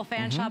football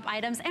fan shop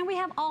items. And we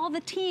have all the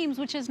teams,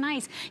 which is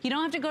nice. You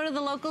don't have to go to the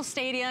local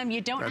stadium.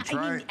 You don't. That's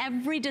I mean,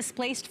 every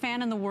displaced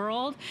fan in the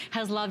world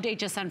has loved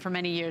HSN for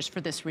many years for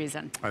this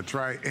reason. That's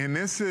right. And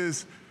this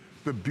is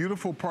the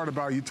beautiful part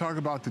about, you talk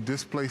about the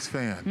displaced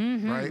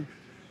fan, right?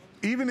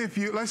 Even if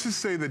you, let's just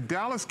say the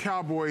Dallas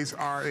Cowboys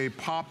are a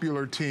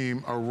popular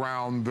team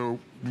around the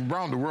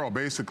world,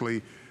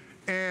 basically,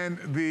 and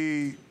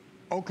the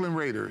Oakland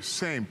Raiders,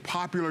 same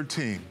popular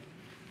team.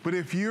 But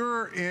if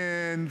you're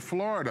in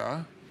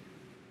Florida,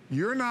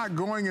 you're not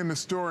going in the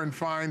store and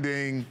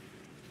finding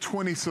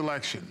 20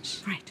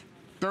 selections. Right.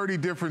 30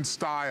 different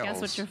styles.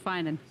 Guess what you're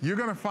finding? You're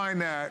going to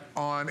find that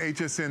on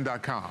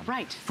hsn.com.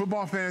 Right.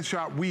 Football Fan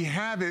Shop, we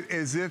have it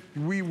as if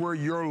we were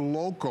your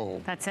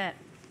local That's it.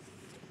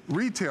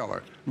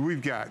 retailer.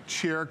 We've got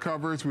chair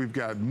covers, we've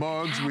got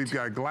mugs, we've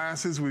got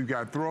glasses, we've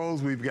got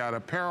throws, we've got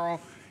apparel,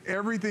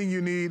 everything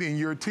you need in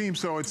your team.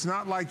 So it's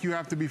not like you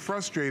have to be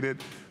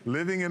frustrated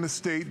living in a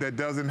state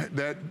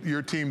that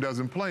your team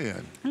doesn't play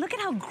in. And look at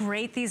how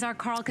great these are,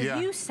 Carl,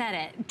 because you said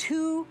it.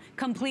 Two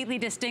completely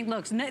distinct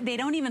looks. No, they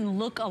don't even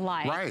look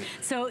alike. Right.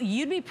 So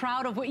you'd be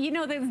proud of what, you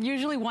know, there's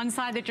usually one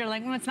side that you're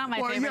like, it's not my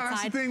favorite side. Well, yeah,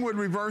 that's the thing with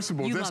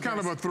reversibles. That's kind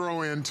of a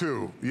throw-in,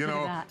 too. You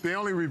know, they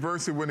only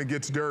reverse it when it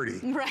gets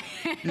dirty. Right.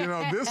 You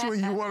know, this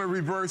one you want to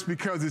reverse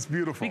because it's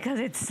beautiful. Because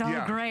it's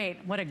so great.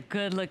 What a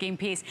good-looking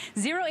piece.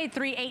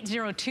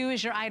 083802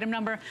 is your item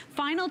number.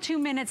 Final 2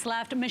 minutes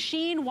left.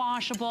 Machine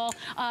washable.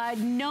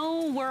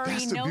 No worry,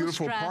 That's the no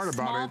beautiful stress. part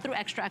about Small it. through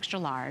extra, extra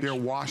large. They're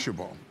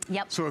washable.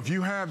 Yep. So if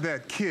you have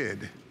that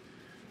kid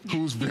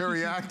who's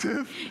very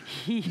active,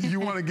 you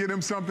want to get him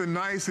something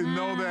nice and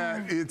know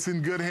that it's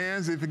in good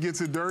hands. If it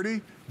gets it dirty,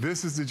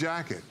 this is the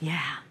jacket.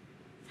 Yeah.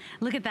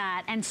 Look at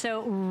that. And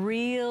so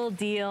real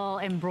deal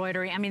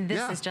embroidery. I mean,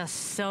 this is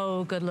just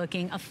so good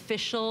looking.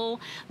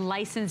 Official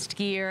licensed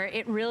gear.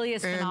 It really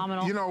is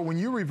phenomenal. You know, when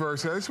you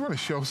reverse it, I just want to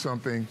show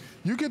something.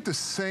 You get the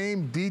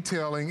same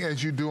detailing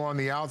as you do on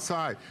the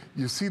outside.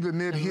 You see the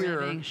knit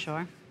here. Ribbing,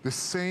 sure. The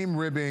same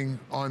ribbing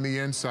on the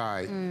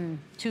inside.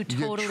 Two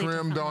totally you get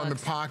trimmed on looks.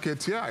 the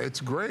pockets. Yeah,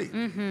 it's great.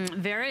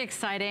 Very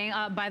exciting.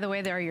 By the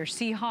way, there are your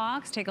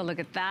Seahawks. Take a look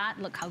at that.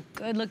 Look how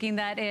good looking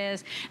that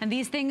is. And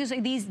these things,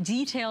 these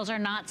details are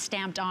not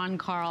stamped on,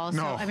 Carl.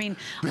 No, so, I mean,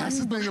 that's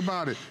the thing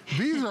about it.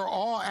 These are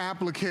all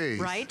appliques.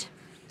 Right.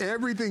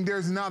 Everything,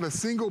 there's not a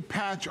single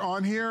patch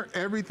on here.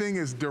 Everything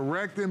is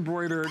direct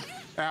embroidered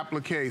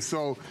applique.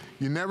 So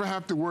you never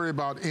have to worry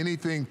about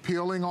anything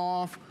peeling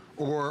off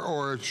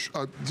or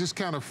just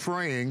kind of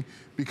fraying,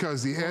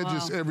 because the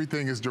edges,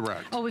 everything is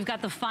direct. Oh, we've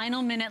got the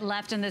final minute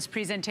left in this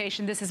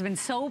presentation. This has been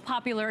so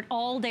popular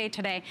all day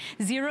today.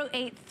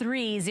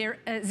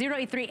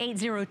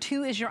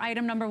 083802 is your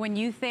item number when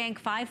you think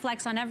 5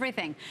 flex on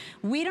everything.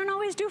 We don't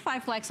always do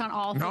 5 flex on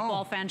all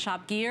football fan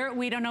shop gear.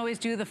 We don't always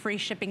do the free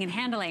shipping and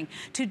handling.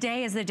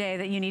 Today is the day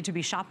that you need to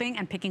be shopping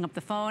and picking up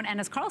the phone. And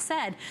as Carl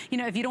said, you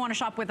know, if you don't want to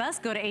shop with us,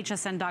 go to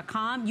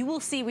hsn.com. You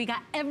will see we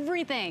got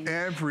everything.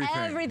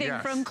 Everything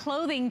from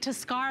clothing to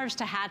scarves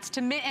to hats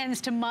to mittens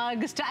to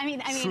mugs to, I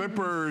mean,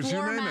 slippers,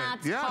 floor you name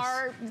mats, it.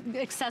 car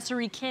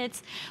accessory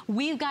kits.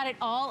 We've got it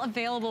all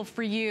available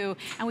for you,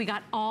 and we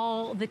got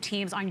all the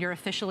teams on your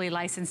officially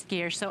licensed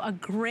gear. So a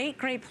great,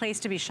 great place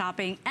to be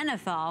shopping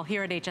NFL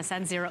here at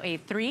HSN.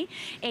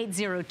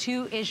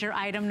 083802 is your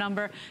item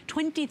number.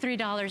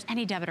 $23,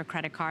 any debit or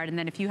credit card, and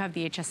then if you have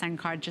the HSN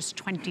card, just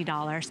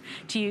 $20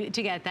 to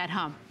get that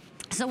home.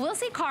 So we'll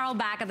see Carl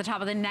back at the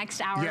top of the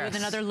next hour with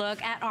another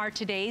look at our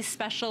today's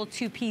special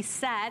 2-piece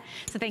set.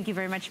 So thank you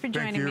very much for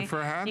joining me. Thank you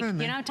for having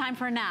me. You don't have time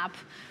for a nap.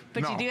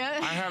 But no, you do. I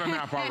had a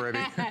nap already.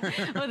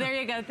 Well, there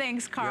you go.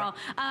 Thanks, Carl.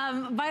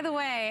 By the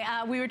way,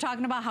 we were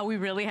talking about how we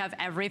really have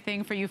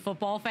everything for you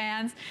football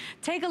fans.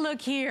 Take a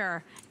look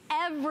here.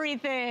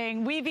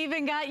 everything. We've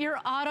even got your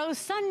auto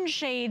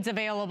sunshades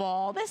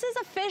available. This is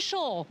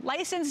official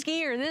licensed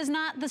gear. This is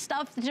not the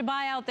stuff that you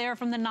buy out there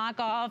from the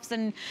knockoffs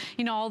and,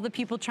 you know, all the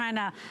people trying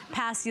to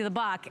pass you the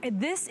buck.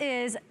 This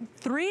is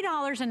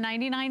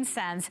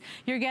 $3.99.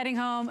 You're getting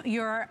home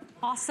your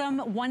awesome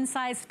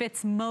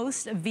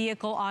one-size-fits-most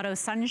vehicle auto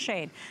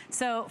sunshade.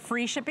 So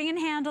free shipping and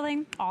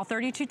handling, all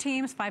 32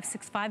 teams,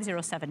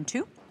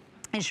 565072.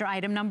 Is your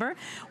item number.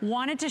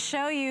 Wanted to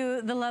show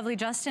you the lovely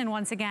Justin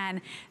once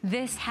again.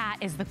 This hat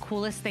is the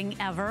coolest thing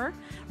ever.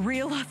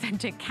 Real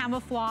authentic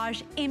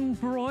camouflage,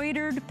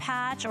 embroidered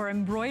patch or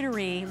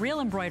embroidery, real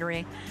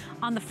embroidery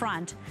on the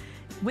front.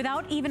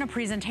 Without even a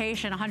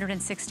presentation,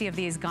 160 of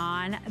these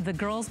gone. The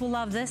girls will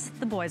love this,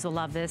 the boys will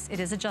love this. It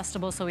is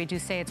adjustable, so we do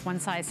say it's one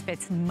size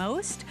fits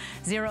most.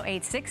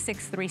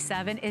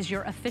 086637 is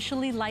your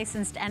officially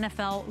licensed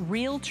NFL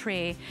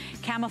Realtree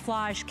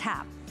camouflage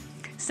cap.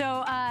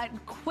 So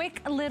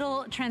quick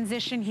little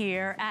transition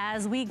here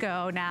as we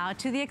go now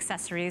to the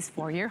accessories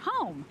for your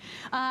home.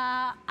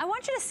 I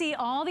want you to see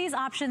all these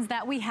options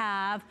that we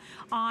have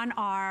on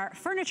our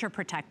furniture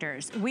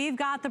protectors. We've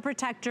got the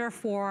protector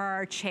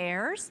for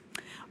chairs,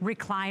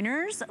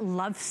 recliners,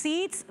 love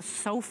seats,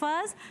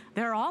 sofas.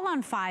 They're all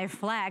on 5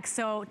 flex.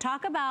 So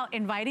talk about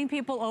inviting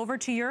people over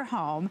to your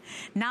home,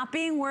 not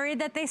being worried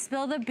that they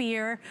spill the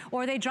beer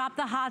or they drop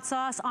the hot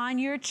sauce on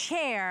your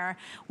chair.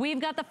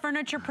 We've got the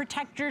furniture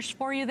protectors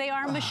for you. They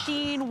are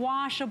machine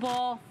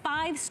washable,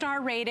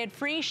 5-star rated,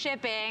 free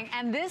shipping.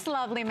 And this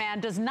lovely man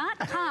does not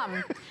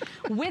come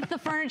with the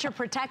furniture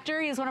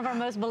protector. He's one of our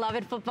most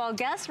beloved football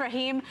guests,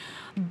 Raheem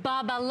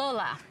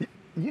Babalola.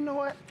 You know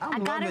what? I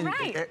got it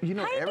right. You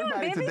know,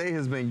 everybody today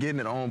has been getting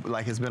it on,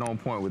 like has been on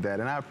point with that,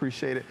 and I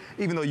appreciate it.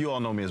 Even though you all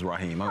know me as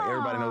Raheem,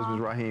 everybody knows me as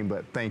Raheem,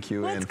 but thank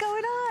you. What's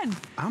going on?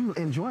 I'm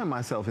enjoying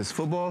myself. It's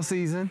football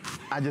season.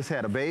 I just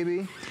had a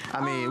baby.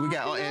 I mean, we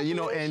got, and you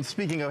know, and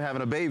speaking of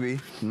having a baby,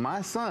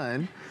 my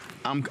son.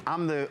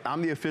 I'm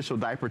the official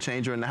diaper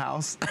changer in the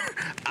house.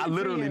 I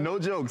literally, no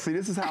joke. See,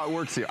 this is how it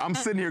works here. I'm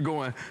sitting here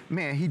going,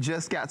 man, he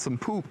just got some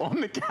poop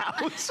on the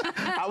couch.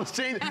 I was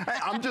changing.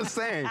 I'm just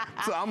saying.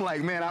 So I'm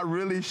like, man, I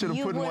really should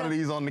have put one of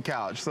these on the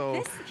couch.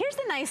 So here's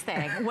the nice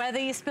thing. Whether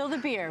you spill the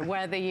beer,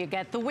 whether you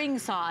get the wing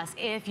sauce,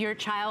 if your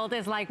child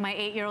is like my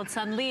 8-year-old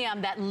son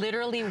Liam that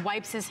literally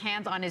wipes his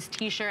hands on his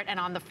t-shirt and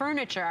on the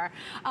furniture,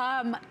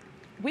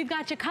 we've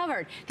got you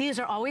covered. These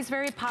are always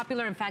very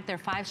popular. In fact, they're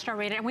 5-star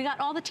rated, and we got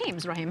all the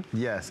teams, Raheem.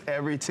 Yes,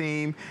 every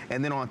team.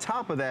 And then on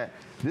top of that,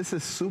 this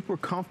is super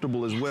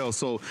comfortable as well.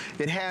 So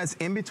it has,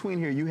 in between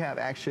here, you have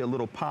actually a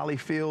little poly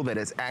feel that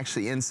is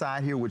actually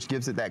inside here, which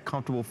gives it that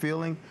comfortable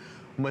feeling.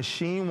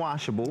 Machine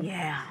washable,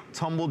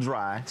 tumble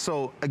dry.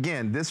 So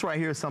again, this right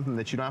here is something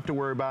that you don't have to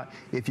worry about.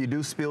 If you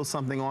do spill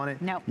something on it,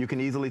 you can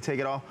easily take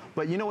it off.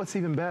 But you know what's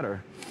even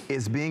better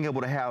is being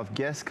able to have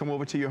guests come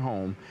over to your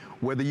home,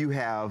 whether you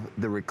have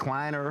the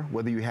recliner,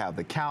 whether you have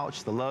the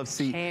couch, the love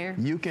seat,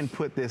 you can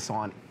put this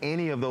on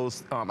any of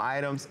those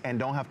items and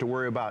don't have to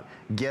worry about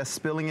guests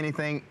spilling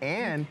anything.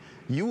 And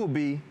you will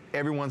be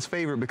everyone's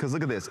favorite because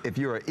look at this. If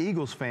you're an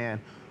Eagles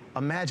fan,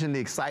 imagine the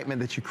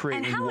excitement that you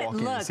create when you walk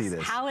in and see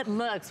this. How it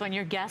looks when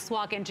your guests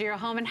walk into your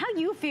home and how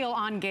you feel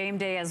on game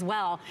day as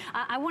well.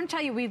 I want to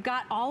tell you, we've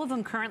got all of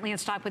them currently in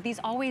stock, but these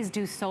always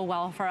do so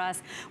well for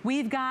us.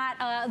 We've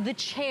got the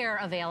chair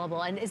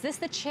available. And is this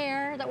the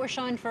chair that we're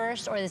showing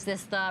first, or is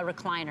this the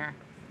recliner?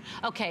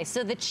 Okay,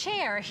 so the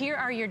chair, here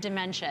are your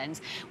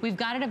dimensions. We've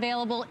got it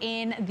available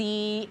in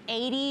the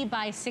 80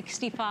 by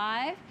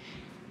 65.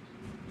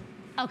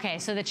 Okay,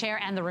 so the chair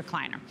and the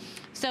recliner.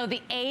 So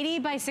the 80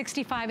 by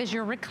 65 is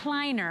your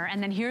recliner,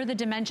 and then here are the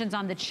dimensions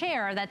on the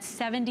chair. That's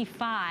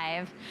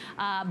 75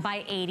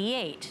 by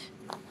 88.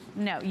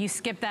 No, you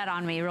skipped that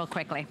on me real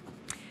quickly.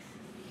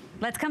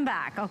 Let's come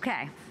back,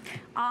 okay.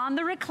 On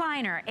the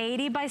recliner,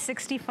 80 by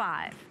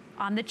 65.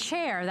 On the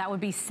chair, that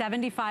would be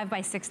 75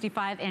 by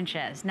 65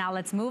 inches. Now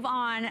let's move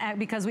on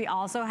because we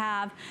also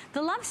have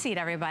the love seat,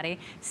 everybody,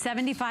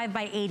 75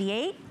 by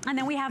 88. And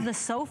then we have the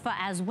sofa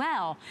as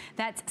well.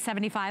 That's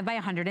 75 by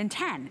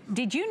 110.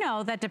 Did you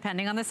know that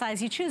depending on the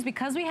size you choose,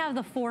 because we have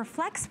the 4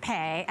 flex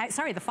pay,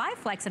 the 5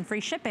 flex and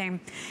free shipping,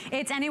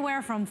 it's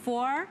anywhere from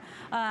 $4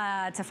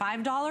 to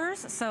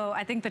 $5. So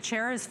I think the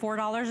chair is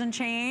 $4 and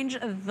change.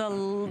 The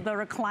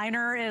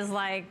recliner is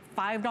like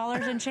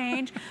 $5 and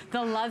change.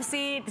 The love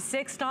seat,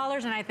 $6.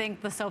 And I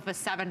think the sofa's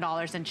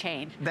 $7 and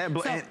change.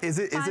 Is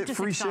it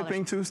free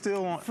shipping too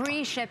still?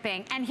 Free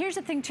shipping. And here's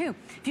the thing too,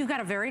 if you've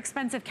got a very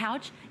expensive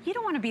couch, you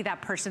don't want to be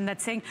that person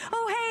that's saying,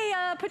 oh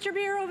hey, put your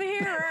beer over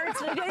here, or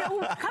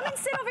come and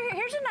sit over here,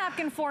 here's a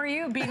napkin for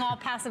you, being all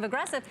passive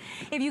aggressive.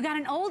 If you got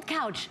an old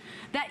couch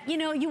that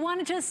you want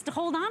to just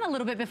hold on a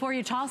little bit before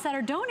you toss that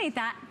or donate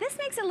that, this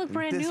makes it look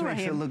brand new. This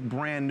makes it look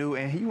brand new.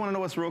 And you want to know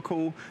what's real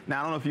cool?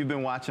 Now I don't know if you've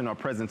been watching our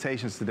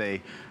presentations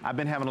today. I've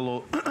been having a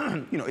little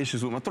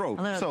issues with my throat.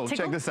 So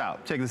check this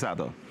out. Check this out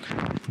though.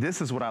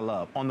 This is what I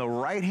love. On the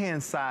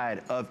right-hand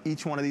side of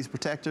each one of these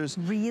protectors,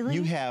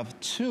 you have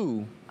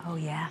 2 Oh,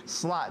 yeah.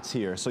 Slots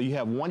here. So you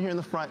have one here in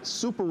the front,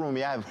 super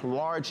roomy. I have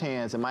large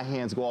hands, and my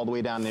hands go all the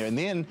way down there. And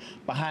then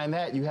behind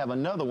that, you have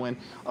another one.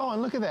 Oh,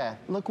 and look at that.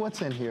 Look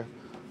what's in here.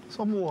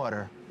 Some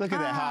water. Look at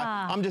that.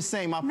 I'm just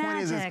saying, my point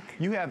is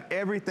you have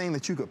everything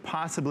that you could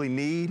possibly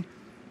need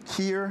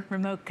here.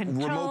 Remote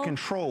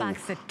control.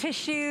 Box of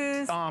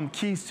tissues.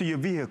 Keys to your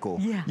vehicle.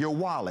 Yeah. Your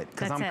wallet,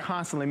 because I'm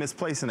constantly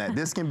misplacing that.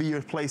 This can be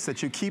your place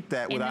that you keep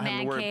that without having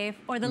to worry. In the man cave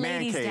or the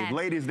ladies' den.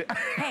 Ladies' den.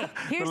 Hey,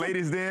 here's the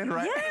ladies' den,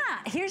 right?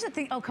 Yeah. Here's the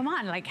thing. Oh, come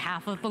on. Like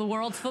half of the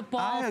world's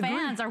football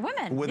fans are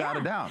women. Without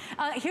a doubt.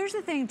 Here's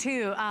the thing,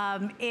 too.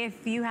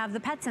 If you have the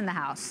pets in the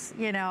house,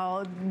 you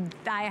know,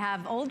 I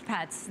have old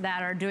pets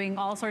that are doing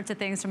all sorts of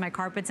things to my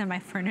carpets and my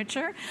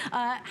furniture.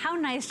 How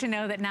nice to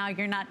know that now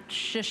you're not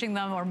shushing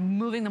them or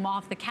moving them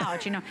off the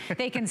couch. You know,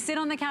 they can sit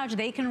on the couch,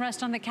 they can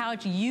rest on the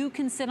couch, you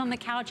can sit on the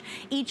couch,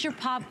 eat your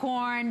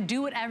popcorn,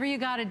 do whatever you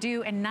got to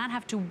do and not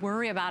have to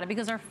worry about it,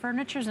 because our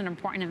furniture is an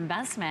important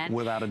investment.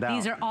 Without a doubt.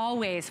 These are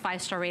always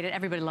 5-star rated.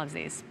 Everybody loves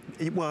these.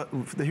 Well,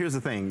 here's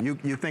the thing.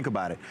 You think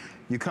about it.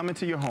 You come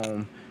into your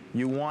home,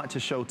 you want to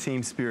show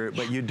team spirit,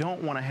 but you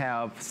don't want to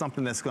have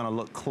something that's going to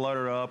look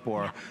cluttered up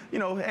or, you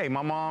know, hey,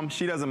 my mom,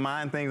 she doesn't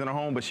mind things in her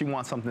home, but she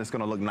wants something that's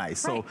going to look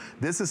nice. Right. So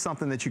this is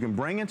something that you can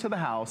bring into the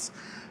house,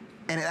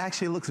 and it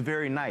actually looks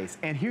very nice.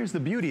 And here's the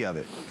beauty of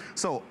it.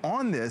 So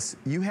on this,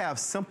 you have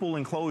simple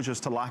enclosures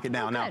to lock it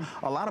down. Now,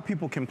 a lot of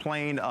people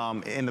complained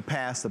in the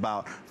past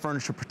about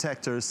furniture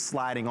protectors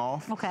sliding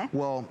off. Okay.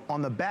 Well,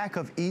 on the back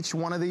of each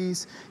one of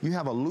these, you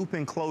have a loop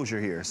enclosure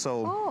here.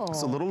 So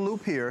it's a little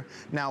loop here.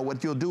 Now,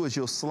 what you'll do is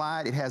you'll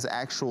slide. It has an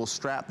actual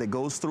strap that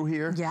goes through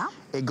here. Yeah.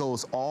 It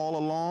goes all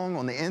along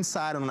on the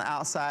inside and on the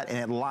outside, and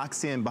it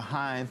locks in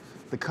behind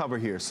the cover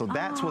here. So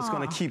that's what's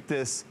going to keep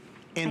this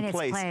in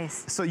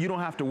place. So you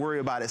don't have to worry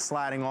about it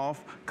sliding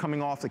off,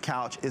 coming off the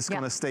couch. It's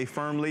going to stay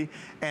firmly.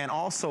 And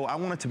also, I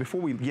wanted to, before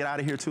we get out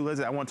of here too,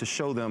 Leslie, I want to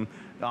show them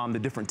the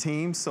different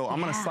teams. So I'm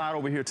going to slide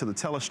over here to the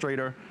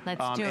telestrator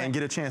and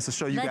get a chance to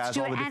show you guys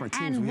all the different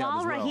teams we have as well.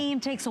 And while Raheem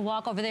takes a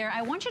walk over there,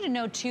 I want you to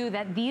know too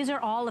that these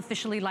are all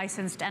officially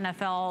licensed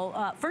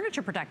NFL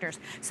furniture protectors.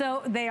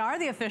 So they are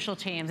the official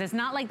teams. It's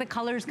not like the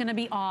color's going to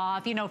be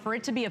off. You know, for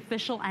it to be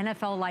official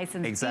NFL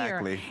licensed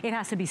gear, it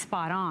has to be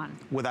spot on.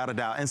 Without a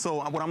doubt. And so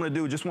what I'm going to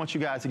do, just want you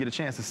guys to get a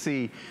chance to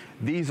see,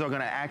 these are going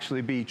to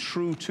actually be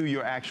true to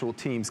your actual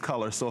team's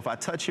color. So if I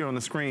touch here on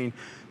the screen,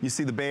 you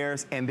see the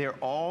Bears, and they're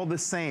all the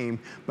same,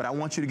 but I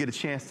want you to get a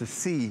chance to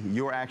see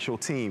your actual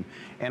team.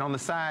 And on the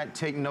side,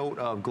 take note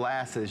of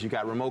glasses. You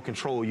got remote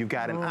control. You've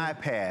got an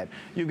iPad.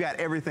 You've got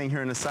everything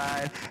here on the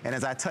side. And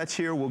as I touch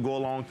here, we'll go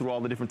along through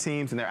all the different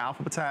teams, and they're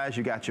alphabetized.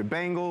 You got your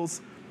Bengals,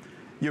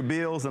 your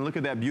Bills, and look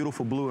at that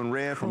beautiful blue and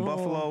red from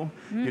Buffalo,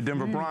 your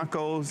Denver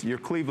Broncos, your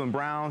Cleveland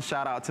Browns.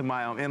 Shout out to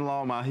my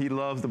in-law, he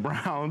loves the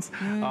Browns.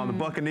 The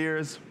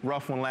Buccaneers,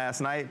 rough one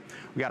last night.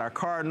 We got our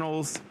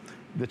Cardinals,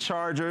 the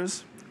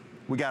Chargers.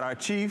 We got our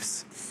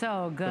Chiefs.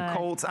 So good. The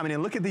Colts. I mean,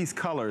 and look at these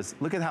colors.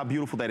 Look at how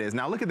beautiful that is.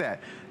 Now look at that.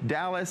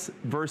 Dallas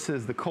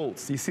versus the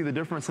Colts. You see the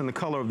difference in the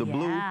color of the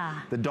blue,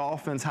 the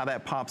Dolphins, how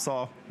that pops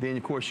off. Then,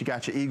 of course, you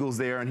got your Eagles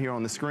there and here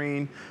on the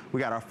screen. We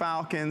got our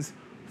Falcons,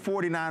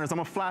 49ers. I'm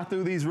going to fly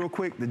through these real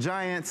quick. The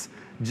Giants,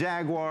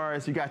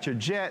 Jaguars. You got your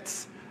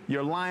Jets,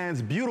 your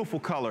Lions, beautiful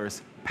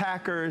colors.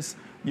 Packers,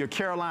 your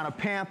Carolina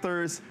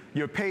Panthers,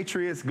 your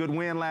Patriots, good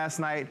win last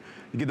night.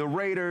 The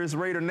Raiders,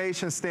 Raider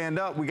Nation, stand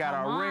up. We got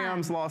our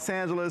Rams, Los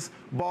Angeles,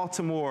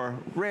 Baltimore,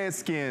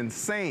 Redskins,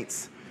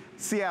 Saints,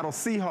 Seattle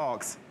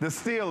Seahawks, the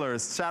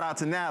Steelers, shout out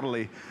to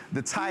Natalie,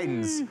 the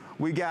Titans.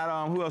 We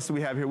got, who else do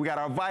we have here? We got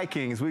our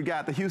Vikings. We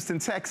got the Houston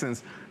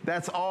Texans.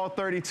 That's all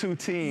 32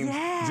 teams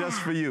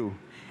just for you.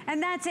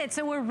 And that's it.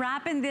 So we're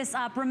wrapping this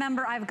up.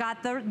 Remember, I've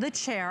got the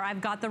chair, I've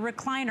got the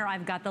recliner,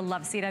 I've got the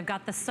love seat, I've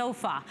got the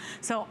sofa.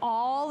 So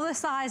all the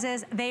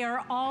sizes, they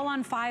are all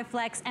on 5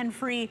 Flex and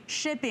free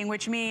shipping,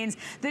 which means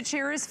the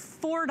chair is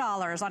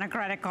 $4 on a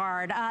credit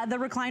card, the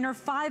recliner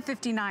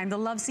 $5.59, the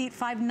love seat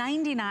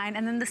 $5.99,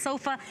 and then the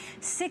sofa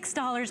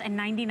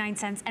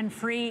 $6.99 and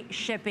free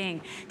shipping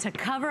to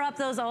cover up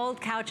those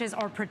old couches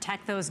or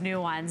protect those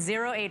new ones.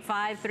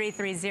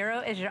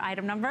 085330 is your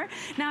item number.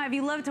 Now, if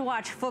you love to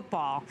watch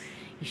football,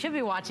 you should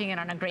be watching it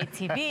on a great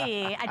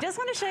TV. I just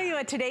want to show you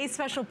a today's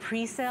special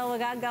pre-sale we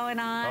got going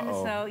on.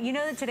 So you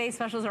know that today's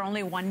specials are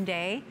only one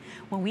day.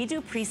 When we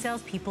do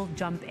pre-sales, people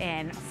jump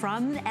in.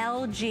 From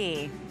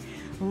LG,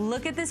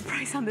 look at this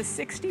price on the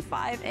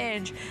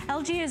 65-inch.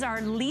 LG is our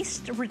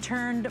least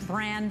returned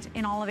brand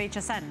in all of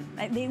HSN.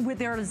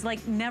 There's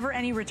like never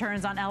any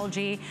returns on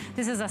LG.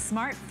 This is a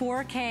smart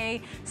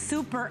 4K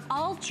super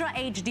ultra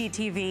HD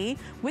TV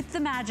with the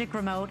magic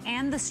remote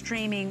and the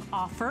streaming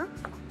offer.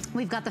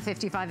 We've got the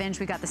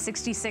 55-inch, we've got the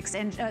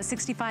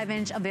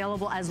 65-inch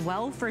available as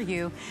well for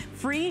you.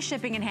 Free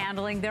shipping and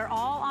handling. They're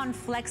all on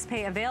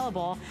FlexPay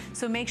available,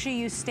 so make sure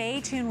you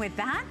stay tuned with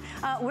that.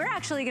 We're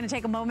actually gonna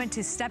take a moment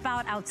to step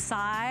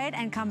outside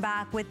and come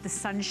back with the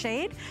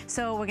sunshade.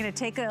 So we're gonna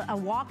take a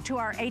walk to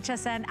our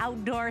HSN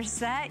outdoor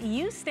set.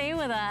 You stay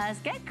with us,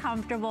 get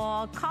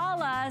comfortable,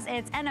 call us.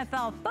 It's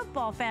NFL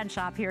Football Fan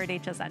Shop here at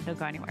HSN. Don't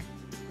go anywhere.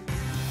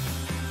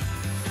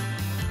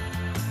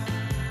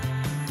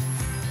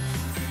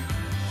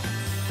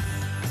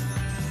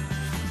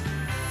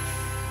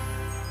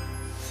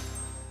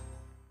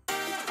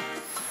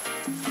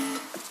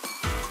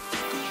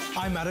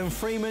 I'm Adam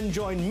Freeman.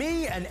 Join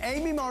me and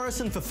Amy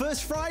Morrison for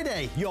First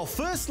Friday, your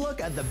first look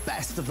at the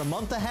best of the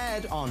month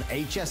ahead on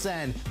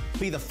HSN.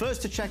 Be the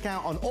first to check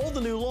out on all the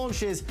new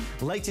launches,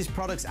 latest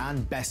products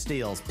and best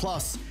deals.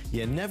 Plus,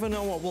 you never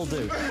know what we'll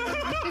do.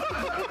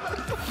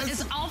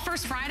 Is all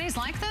First Fridays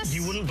like this?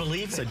 You wouldn't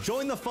believe it. So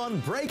join the fun,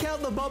 break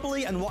out the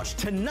bubbly and watch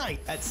tonight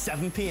at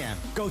 7 p.m.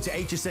 Go to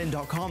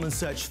hsn.com and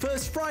search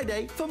First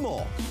Friday for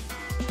more.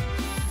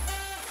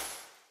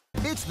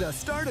 It's the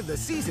start of the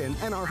season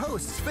and our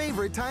host's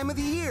favorite time of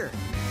the year.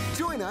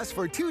 Join us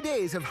for 2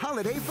 days of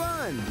holiday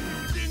fun.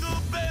 Jingle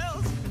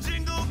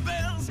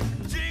bells,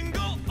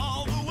 jingle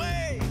all the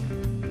way.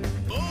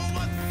 Oh,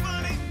 what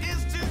fun it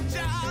is to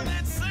jive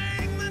and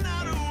sing the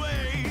night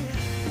away.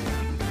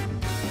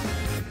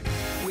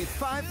 With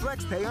 5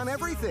 flex pay on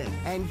everything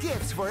and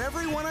gifts for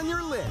everyone on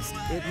your list,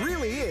 it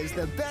really is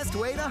the best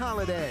way to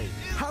holiday.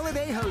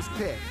 Holiday Host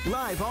Pick,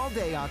 live all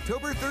day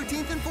October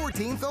 13th and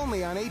 14th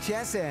only on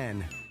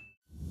HSN.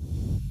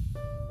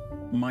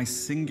 My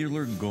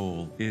singular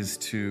goal is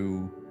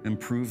to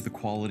improve the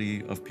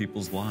quality of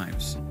people's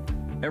lives.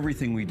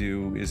 Everything we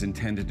do is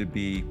intended to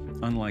be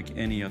unlike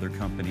any other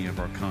company of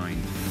our kind.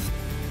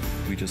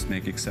 We just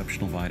make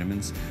exceptional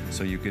vitamins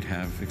so you could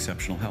have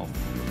exceptional health.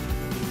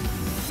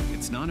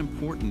 It's not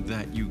important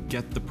that you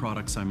get the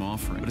products I'm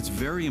offering, but it's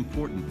very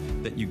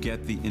important that you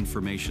get the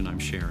information I'm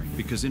sharing,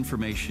 because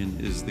information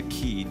is the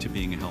key to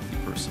being a healthy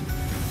person.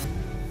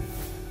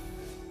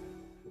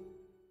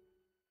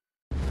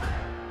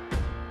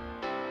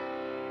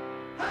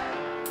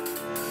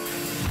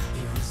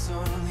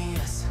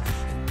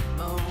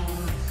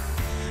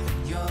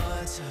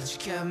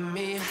 Kept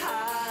me high.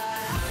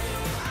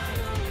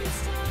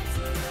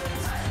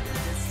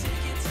 Let's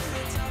take it to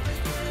the top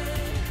again.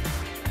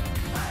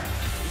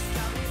 It's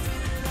got me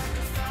feeling like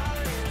a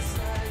fire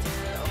inside.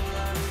 Yeah, all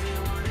I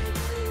really wanna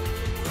do.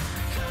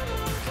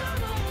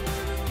 Come on,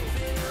 we're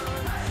moving on,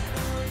 and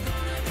we're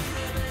gonna be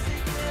the best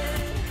again.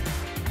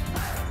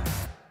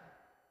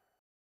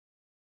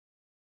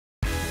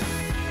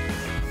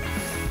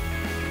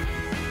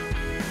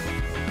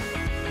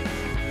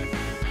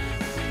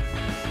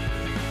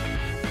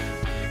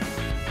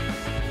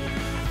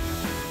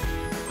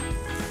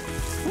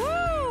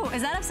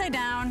 Is that upside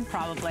down?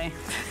 Probably.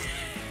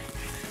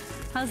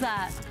 How's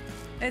that?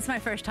 It's my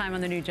first time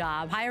on the new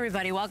job. Hi,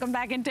 everybody. Welcome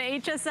back into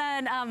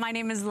HSN. My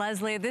name is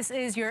Leslie. This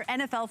is your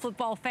NFL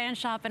football fan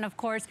shop. And, of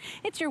course,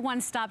 it's your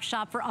one-stop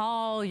shop for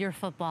all your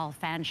football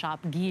fan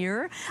shop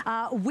gear.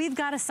 We've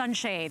got a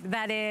sunshade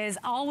that is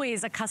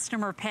always a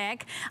customer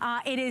pick.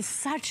 It is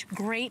such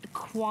great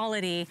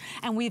quality.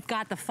 And we've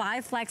got the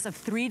 5 flex of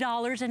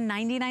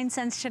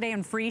 $3.99 today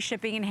and free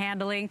shipping and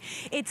handling.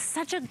 It's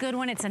such a good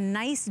one. It's a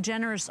nice,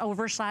 generous,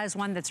 oversized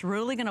one that's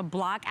really going to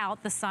block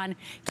out the sun,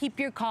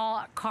 keep your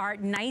car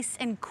nice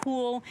and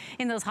cool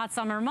in those hot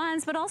summer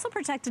months, but also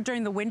protected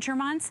during the winter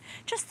months.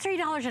 Just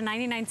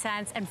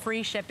 $3.99 and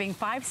free shipping.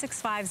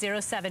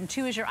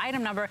 565072 is your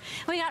item number.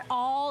 We got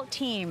all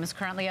teams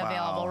currently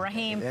available.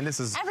 Raheem, and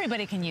this is,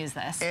 everybody can use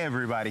this.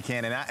 Everybody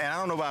can, and I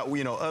don't know about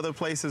other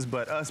places,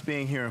 but us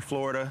being here in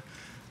Florida,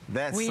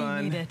 that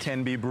sun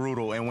can be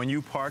brutal. And when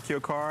you park your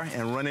car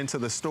and run into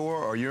the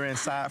store or you're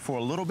inside for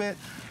a little bit,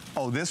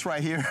 oh, this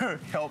right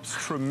here helps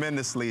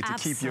tremendously to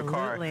keep your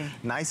car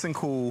nice and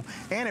cool,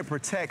 and it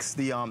protects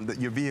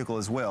your vehicle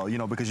as well,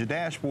 because your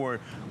dashboard,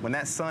 when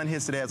that sun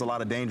hits it, has a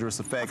lot of dangerous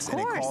effects, and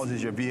it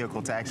causes your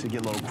vehicle to actually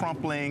get a little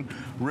crumpling,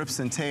 rips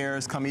and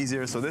tears come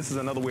easier. So this is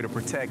another way to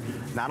protect,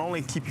 not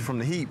only keep you from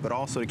the heat, but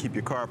also to keep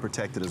your car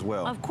protected as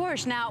well. Of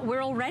course. Now,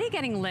 we're already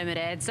getting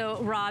limited.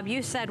 So, Rob,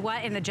 you said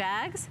what in the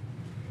Jags?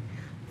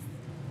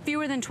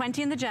 Fewer than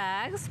 20 in the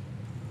Jags.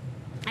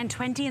 And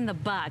 20 in the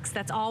Bucks.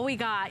 That's all we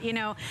got.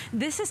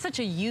 This is such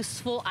a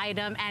useful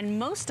item, and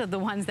most of the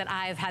ones that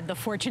I've had the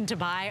fortune to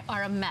buy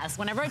are a mess.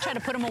 Whenever I try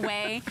to put them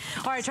away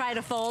or I try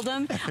to fold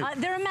them,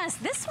 they're a mess.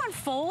 This one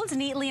folds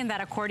neatly in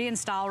that accordion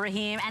style,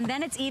 Raheem, and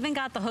then it's even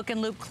got the hook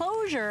and loop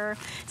closure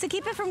to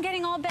keep it from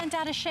getting all bent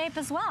out of shape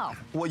as well.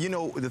 Well,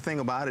 the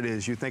thing about it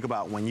is, you think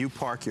about when you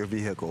park your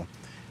vehicle,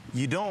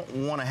 you don't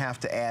want to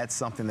have to add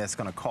something that's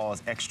going to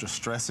cause extra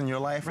stress in your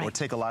life or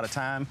take a lot of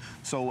time.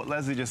 So what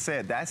Leslie just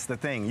said, that's the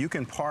thing. You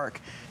can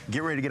park,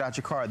 get ready to get out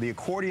your car. The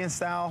accordion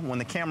style, when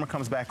the camera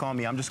comes back on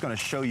me, I'm just going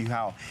to show you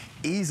how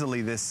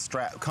easily this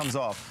strap comes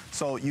off.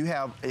 So you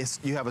have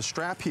a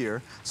strap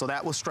here, so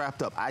that was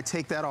strapped up. I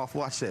take that off.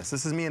 Watch this.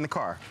 This is me in the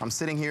car. I'm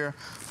sitting here,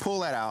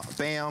 pull that out,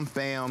 bam,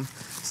 bam,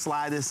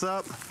 slide this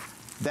up.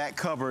 That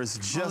covers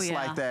just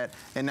like that,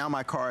 and now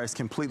my car is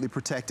completely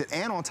protected.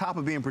 And on top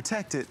of being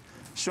protected,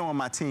 showing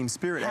my team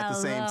spirit at the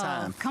same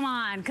time. Come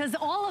on, because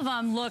all of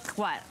them look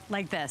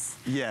like this.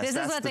 Yes, this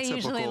is what they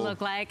usually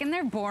look like, and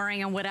they're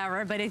boring and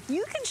whatever. But if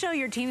you can show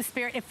your team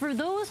spirit, if for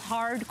those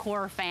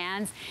hardcore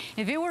fans,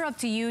 if it were up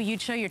to you, you'd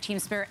show your team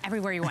spirit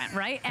everywhere you went,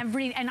 right?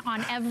 And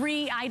on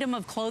every item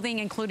of clothing,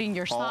 including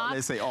your socks.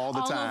 They say all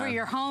the time. All over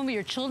your home,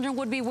 your children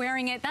would be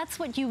wearing it. That's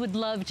what you would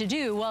love to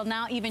do. Well,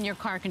 now even your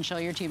car can show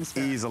your team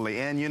spirit. Easily,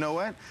 And you know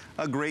what?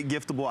 A great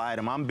giftable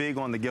item. I'm big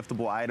on the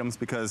giftable items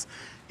because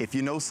if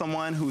you know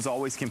someone who's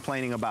always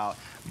complaining about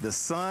the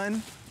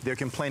sun, they're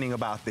complaining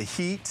about the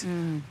heat,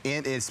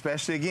 and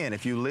especially, again,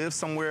 if you live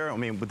somewhere, I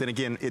mean, but then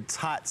again, it's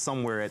hot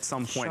somewhere at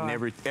some point in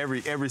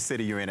every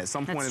city you're in. At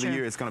some point of the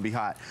year, it's gonna be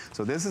hot.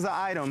 So this is an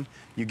item,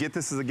 you get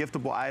this as a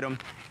giftable item,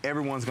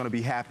 everyone's gonna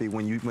be happy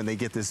when they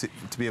get this,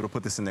 to be able to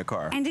put this in their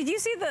car. And did you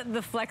see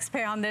the flex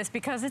pay on this?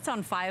 Because it's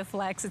on 5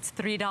 Flex, it's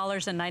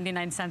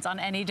 $3.99 on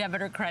any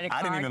debit or credit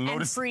card. I didn't even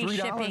notice free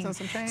shipping. And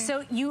some change.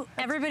 So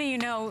everybody you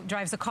know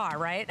drives a car,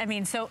 right? I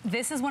mean, so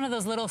this is one of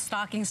those little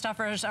stocking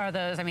stuffers, or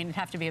those, I mean, it'd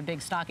have to be a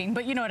big stocking,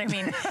 but you know what I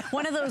mean.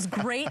 One of those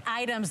great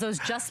items, those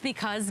just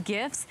because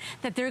gifts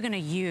that they're gonna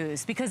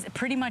use, because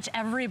pretty much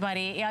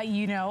everybody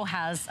you know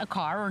has a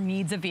car or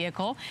needs a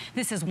vehicle.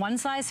 This is one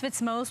size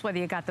fits most, whether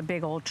you got the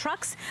big old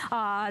trucks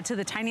to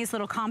the tiniest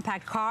little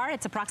compact car.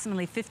 It's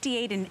approximately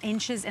 58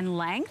 inches in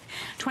length,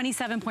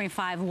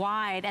 27.5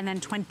 wide, and then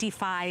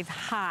 25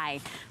 high.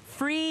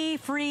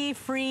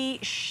 Free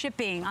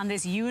shipping on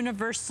this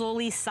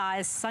universally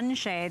sized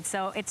sunshade.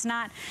 So it's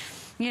not,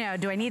 you know,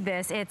 do I need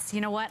this? It's,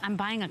 you know what, I'm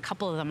buying a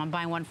couple of them. I'm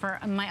buying one for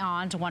my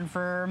aunt, one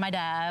for my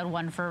dad,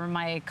 one for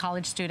my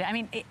college student. I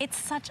mean, it's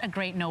such a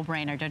great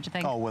no-brainer, don't you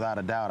think? Oh, without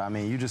a doubt. I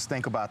mean, you just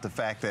think about the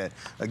fact that,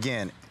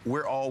 again,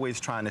 we're always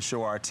trying to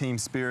show our team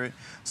spirit.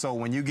 So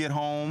when you get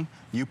home,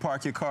 you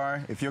park your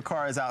car. If your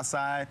car is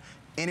outside,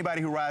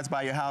 anybody who rides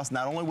by your house,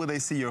 not only will they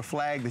see your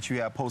flag that you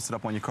have posted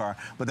up on your car,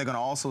 but they're going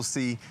to also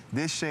see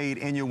this shade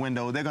in your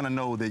window. They're going to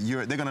know that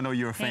you're a fan of that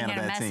team. They're going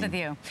to mess with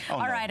you. Oh,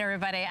 All right,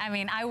 everybody. I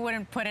mean, I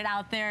wouldn't put it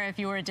out there if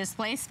you were a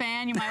Displaced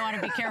fan. You might want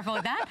to be careful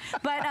with that.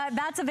 But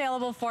that's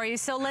available for you.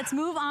 So let's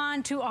move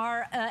on to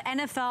our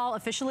NFL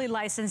officially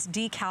licensed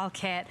decal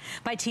kit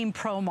by Team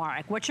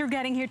ProMark. What you're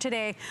getting here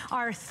today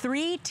are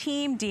 3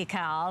 team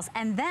decals,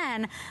 and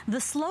then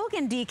the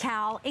slogan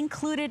decal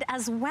included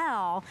as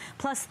well,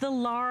 plus the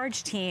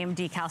large team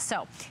decal.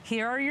 So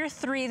here are your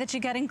 3 that you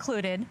get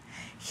included.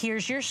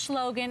 Here's your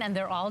slogan, and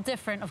they're all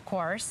different, of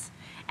course.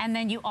 And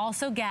then you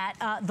also get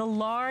the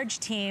large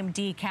team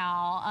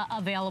decal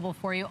available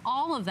for you.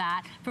 All of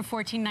that for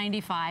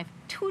 $14.95.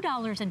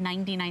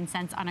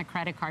 $2.99 on a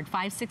credit card.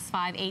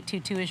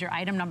 565822 is your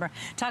item number.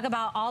 Talk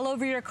about all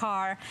over your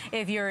car,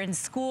 if you're in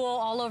school,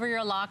 all over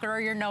your locker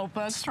or your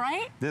notebooks,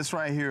 right? This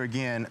right here,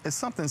 again, it's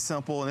something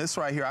simple. And this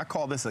right here, I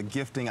call this a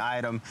gifting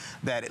item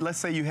that, let's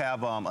say you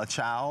have a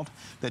child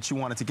that you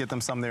wanted to get them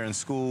something there in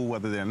school,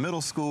 whether they're in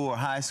middle school or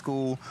high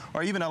school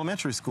or even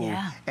elementary school,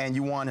 and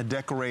you want to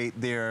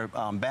decorate their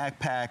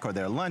backpack or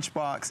their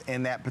lunchbox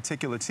in that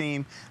particular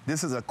team.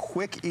 This is a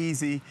quick,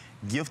 easy,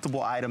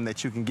 giftable item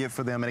that you can get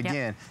for them. And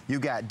again, you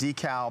got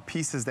decal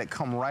pieces that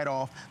come right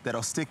off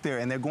that'll stick there,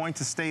 and they're going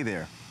to stay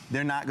there.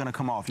 They're not going to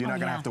come off. You're not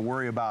going to have to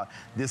worry about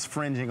this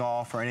fringing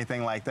off or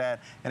anything like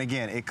that. And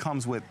again, it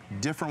comes with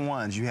different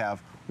ones. You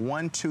have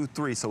 1, 2,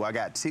 3. So I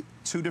got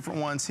 2 different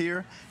ones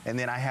here, and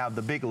then I have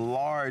the big,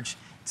 large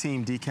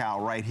team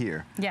decal right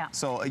here.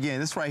 So again,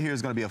 this right here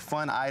is going to be a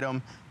fun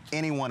item.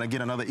 Anyone to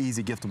get another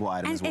easy giftable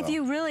item as well. And if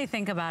you really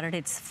think about it,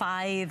 it's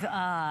 5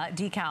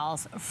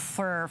 decals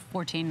for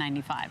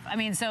 $14.95. I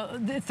mean, so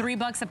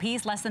 $3 a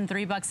piece, less than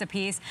 $3 a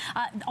piece.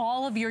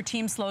 All of your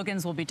team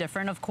slogans will be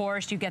different, of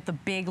course. You get the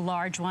big,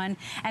 large one,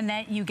 and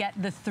then you get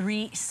the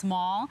 3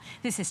 small.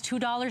 This is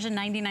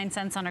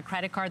 $2.99 on a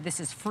credit card.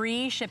 This is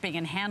free shipping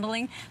and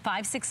handling.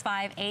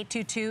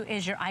 565822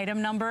 is your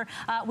item number.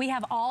 We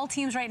have all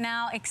teams right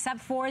now except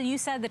for, you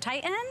said, the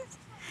Titans?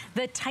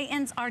 The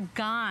Titans are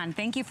gone.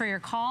 Thank you for your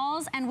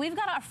calls. And we've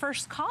got our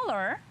first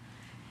caller.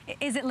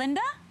 Is it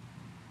Linda?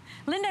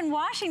 Linda in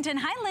Washington.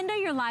 Hi, Linda.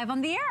 You're live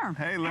on the air.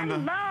 Hey, Linda.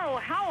 Hello.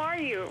 How are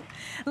you?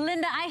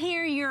 Linda, I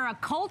hear you're a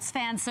Colts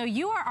fan, so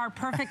you are our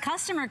perfect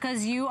customer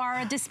because you are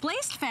a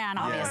Displaced fan,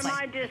 obviously. Am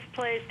I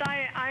displaced?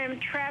 I am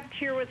trapped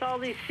here with all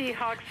these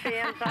Seahawks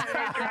fans.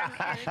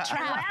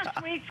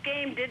 Last week's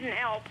game didn't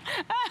help.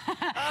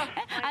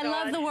 I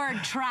love the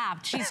word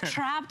trapped. She's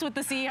trapped with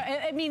the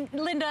Seahawks. I mean,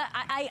 Linda,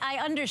 I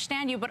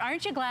understand you, but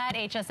aren't you glad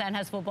HSN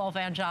has Football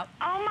Fan Shop?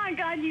 Oh, my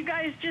God, you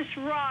guys just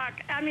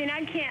rock. I mean,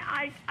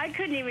 I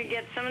couldn't even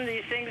get some of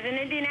these things in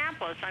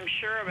Indianapolis, I'm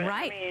sure of it.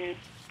 Right. I mean,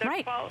 they're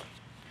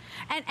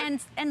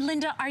And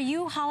Linda, are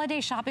you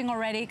holiday shopping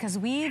already? Because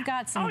we've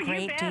got some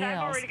great deals. I've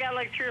already got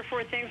like 3 or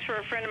 4 things for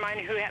a friend of mine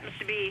who happens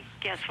to be,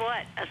 guess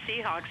what, a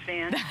Seahawks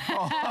fan. It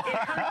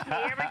hurts me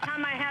every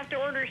time I have to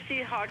order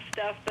Seahawks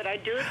stuff, but I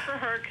do it for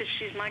her because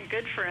she's my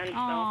good friend.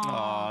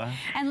 So.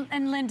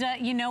 And Linda,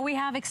 you know we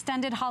have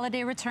extended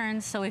holiday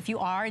returns, so if you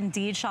are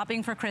indeed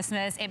shopping for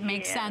Christmas, it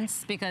makes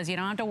sense because you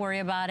don't have to worry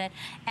about it.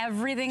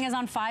 Everything is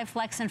on 5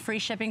 Flex and free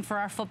shipping for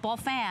our football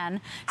fan.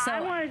 So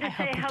I wanted to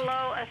say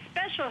hello, a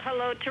special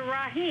hello to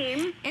Raheem.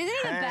 Isn't he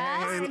the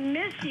best? I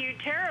miss you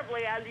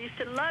terribly. I used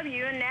to love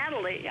you and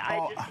Natalie.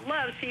 I just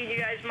love seeing you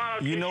guys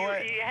model. You know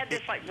what? You had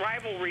this like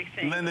rivalry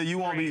thing. Linda, you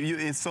won't be.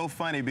 It's so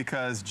funny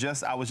because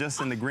I was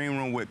just in the green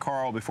room with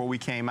Carl before we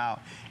came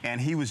out, and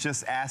he was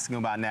just asking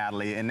about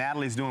Natalie. And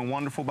Natalie's doing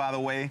wonderful, by the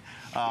way.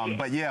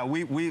 But yeah,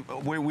 we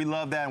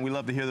love that, and we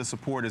love to hear the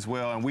support as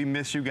well. And we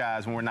miss you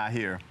guys when we're not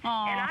here.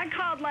 Aww. And I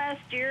called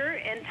last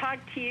year and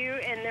talked to you,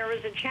 and there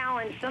was a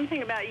challenge,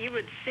 something about you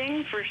would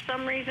sing for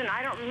some reason.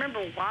 I don't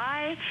remember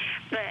why,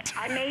 but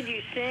I made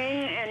you sing,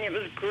 and it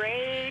was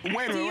great.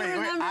 Wait.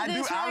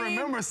 I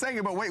remember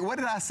singing, but wait, what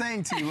did I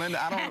sing to you,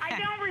 Linda? I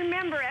don't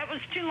remember. It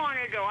was too long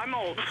ago. I'm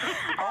old.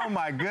 Oh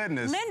my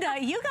goodness. Linda,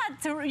 you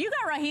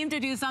got Raheem to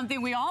do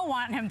something we all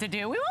want him to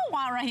do. We all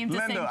want Raheem to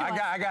sing to us.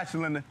 I got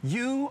you, Linda.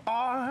 You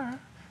are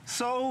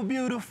so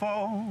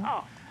beautiful.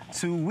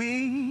 To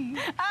we,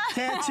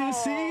 can't you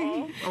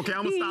see? Okay,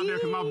 I'm gonna stop there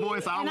because my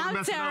voice, I don't want to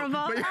mess terrible.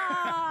 it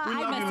up. We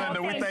love you,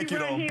 Linda. We thank you,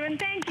 though. And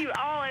thank you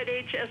all at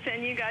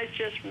HSN. You guys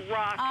just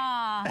rock.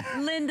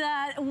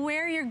 Linda,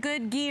 wear your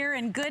good gear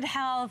and good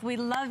health. We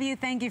love you.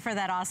 Thank you for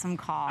that awesome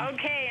call.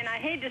 Okay, and I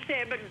hate to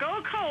say it, but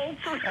go Colts.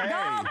 Hey,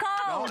 go Colts.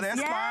 Oh,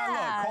 that's fine.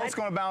 Look, Colts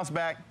gonna bounce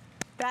back.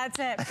 That's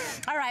it.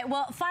 All right,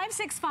 well,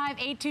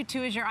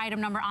 565-822 is your item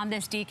number on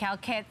this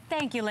decal kit.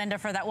 Thank you, Linda,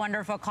 for that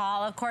wonderful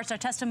call. Of course, our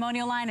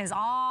testimonial line is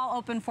all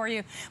open for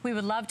you. We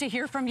would love to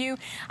hear from you.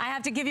 I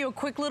have to give you a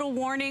quick little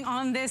warning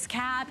on this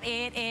cap.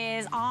 It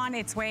is on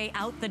its way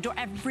out the door.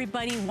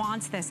 Everybody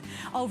wants this.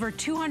 Over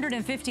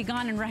 250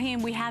 gone, and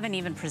Raheem, we haven't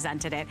even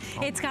presented it.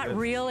 It's got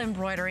real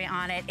embroidery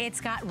on it.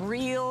 It's got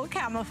real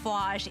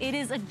camouflage. It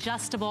is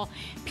adjustable.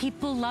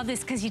 People love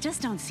this because you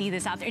just don't see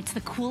this out there. It's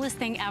the coolest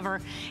thing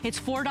ever. It's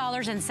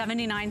 $4.79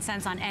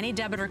 on any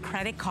debit or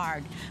credit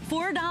card.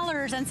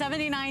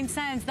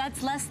 $4.79.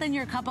 That's less than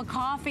your cup of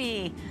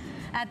coffee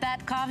at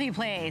that coffee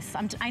place.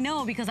 I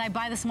know because I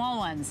buy the small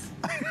ones.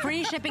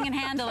 Free shipping and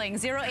handling.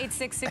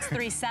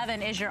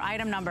 086637 is your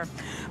item number.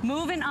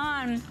 Moving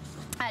on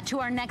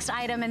to our next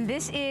item, and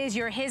this is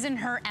your his and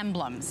her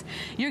emblems.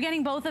 You're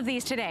getting both of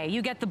these today.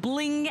 You get the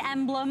bling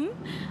emblem,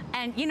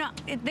 and you know,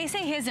 they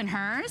say his and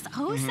hers.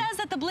 Who says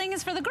that the bling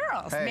is for the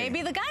girls? Hey,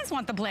 maybe the guys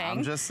want the bling.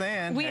 I'm just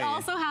saying. We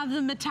also have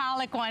the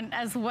metallic one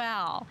as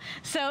well.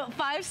 So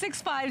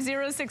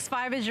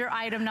 565065 is your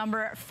item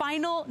number.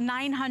 Final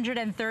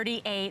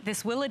 938.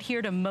 This will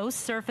adhere to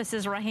most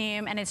surfaces,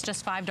 Raheem, and it's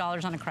just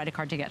 $5 on a credit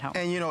card to get home.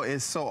 And you know,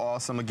 it's so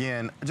awesome.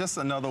 Again, just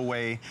another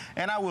way.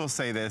 And I will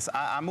say this: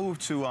 I moved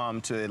to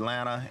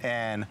Atlanta,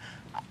 and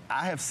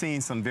I have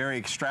seen some very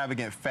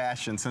extravagant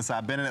fashion since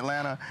I've been in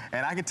Atlanta,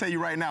 and I can tell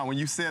you right now, when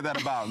you said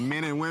that about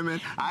men and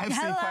women, I have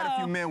seen quite a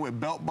few men with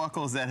belt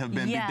buckles that have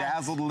been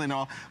bedazzled and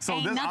all. So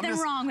ain't nothing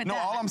wrong with that.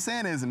 All I'm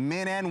saying is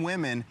men and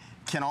women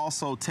can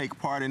also take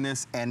part in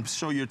this and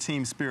show your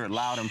team spirit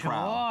loud and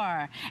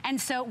proud. Sure. And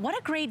so what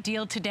a great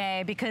deal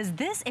today, because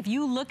this, if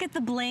you look at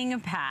the bling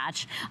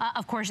patch,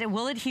 of course, it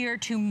will adhere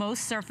to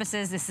most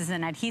surfaces. This is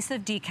an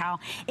adhesive decal.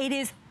 It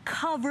is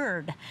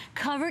covered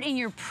in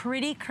your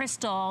pretty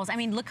crystals. I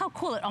mean, look how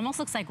cool. It almost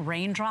looks like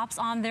raindrops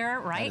on there,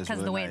 right? Because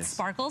of the way it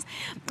sparkles.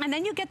 And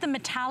then you get the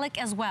metallic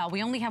as well.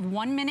 We only have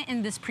 1 minute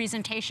in this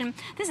presentation.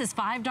 This is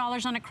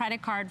 $5 on a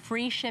credit card,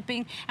 free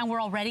shipping, and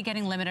we're already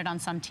getting limited on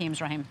some teams,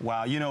 Raheem.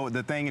 Wow, you know,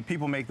 the thing,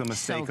 people make the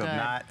mistake of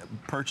not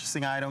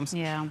purchasing items.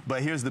 Yeah.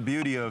 But here's the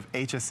beauty of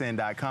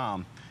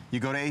HSN.com. You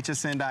go to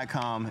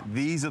hsn.com,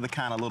 these are the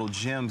kind of little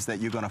gems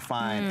that you're gonna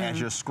find as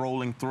you're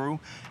scrolling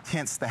through.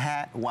 Hence the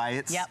hat, why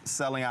it's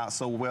selling out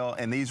so well,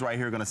 and these right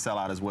here are gonna sell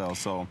out as well,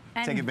 so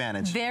take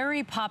advantage.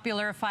 Very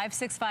popular,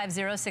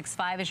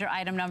 565065 is your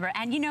item number.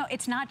 And you know,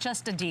 it's not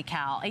just a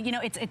decal. You know,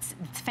 it's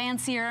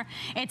fancier,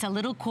 it's a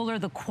little cooler,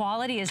 the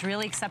quality is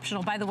really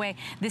exceptional. By the way,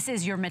 this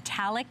is your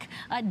metallic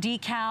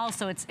decal,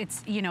 so it's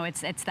you know,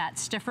 it's that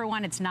stiffer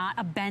one, it's not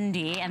a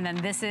bendy, and then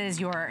this is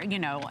your, you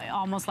know,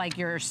 almost like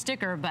your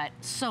sticker, but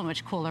so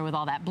much cooler with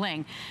all that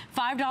bling.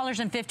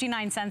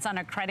 $5.59 on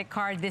a credit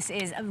card. This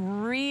is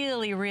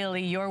really,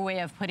 really your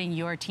way of putting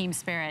your team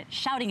spirit,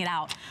 shouting it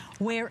out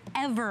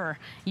wherever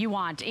you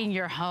want in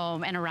your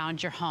home and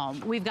around your home.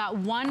 We've got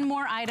one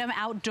more item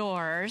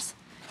outdoors.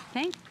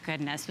 Thank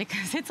goodness,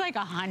 because it's like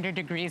 100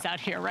 degrees out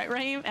here, right,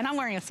 Raheem? And I'm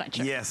wearing a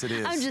sweatshirt. Yes, it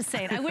is. I'm just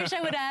saying. I wish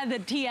I would add the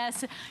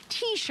TS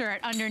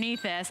t-shirt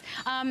underneath this.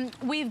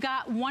 We've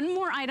got one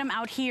more item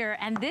out here,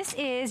 and this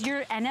is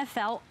your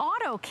NFL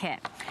Auto Kit.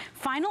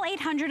 Final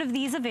 800 of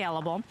these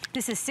available.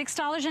 This is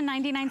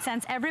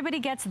 $6.99. Everybody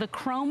gets the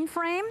chrome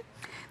frame,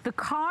 the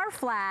car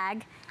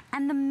flag,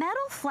 and the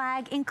metal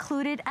flag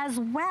included as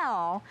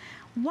well.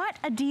 What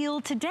a deal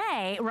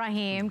today,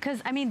 Raheem,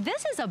 because I mean,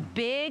 this is a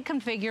big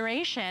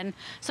configuration.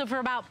 So for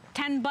about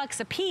 10 bucks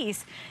a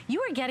piece, you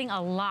are getting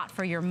a lot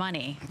for your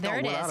money. There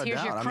it is.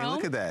 Here's your chrome. I mean,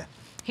 look at that.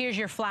 Here's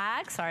your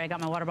flag. Sorry, I got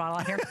my water bottle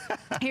out here.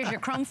 Here's your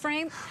chrome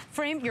frame,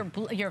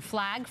 your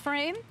flag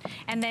frame,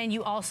 and then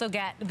you also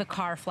get the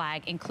car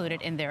flag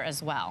included in there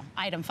as well.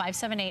 Item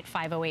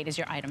 578508 is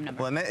your item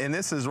number. Well, and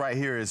this is right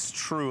here is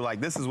true. Like,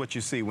 this is what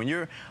you see when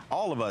you're,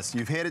 all of us,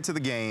 you've headed to the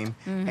game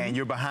and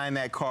you're behind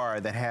that car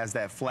that has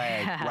that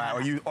flag,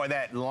 right? Or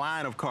that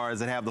line of cars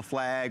that have the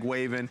flag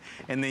waving,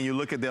 and then you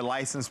look at their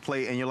license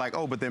plate and you're like,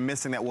 oh, but they're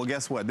missing that. Well,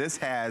 guess what? This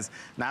has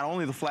not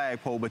only the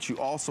flagpole, but you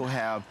also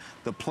have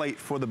the plate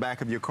for the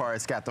back of your car.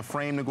 It's got the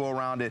frame to go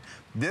around it.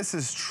 This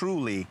is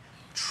truly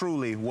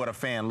what a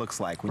fan looks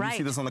like. When you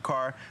see this on the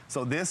car,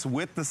 so this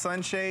with the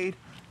sunshade,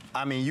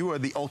 I mean, you are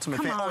the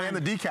ultimate fan. Oh, and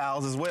the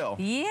decals as well.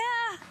 Yeah,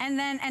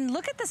 and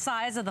look at the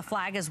size of the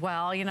flag as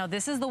well. You know,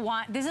 this is the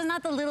one. This is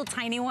not the little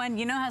tiny one.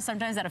 You know how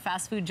sometimes at a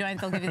fast food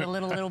joint they'll give you the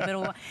little bit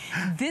of one.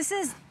 This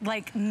is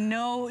like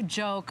no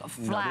joke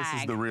flag. No,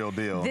 this is the real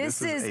deal.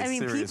 This is I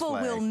mean, people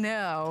flag. will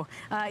know.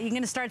 You're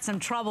going to start some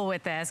trouble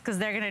with this because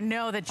they're going to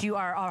know that you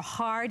are a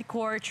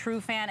hardcore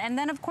true fan. And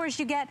then of course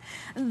you get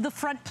the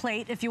front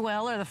plate, if you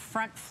will, or the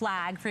front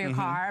flag for your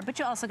car, but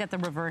you also get the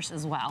reverse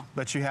as well.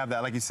 But you have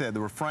that, like you said,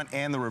 the front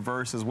and the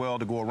reverse as well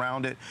to go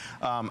around it.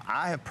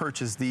 I have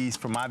purchased these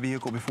for my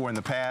vehicle before in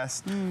the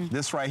past.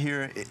 This right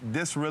here,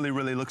 this really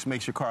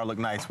makes your car look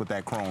nice with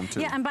that chrome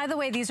too. Yeah, and by the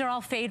way, these are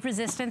all fade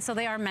resistant, so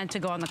they are meant to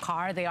go on the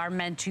car. They are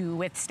meant to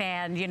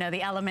withstand, you know,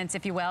 the elements,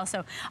 if you will.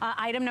 So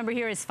item number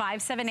here is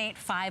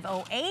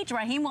 578508.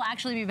 Raheem will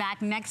actually be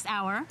back next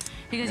hour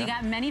because you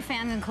got many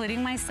fans,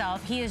 including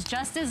myself. He is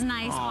just as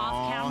nice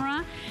off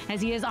camera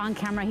as he is on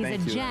camera.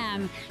 He's a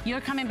gem.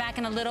 You're coming back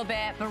in a little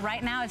bit, but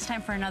right now it's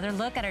time for another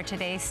look at our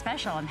today's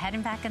special. I'm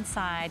heading back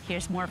inside.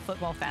 Here's more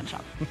Football Fan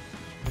Shop.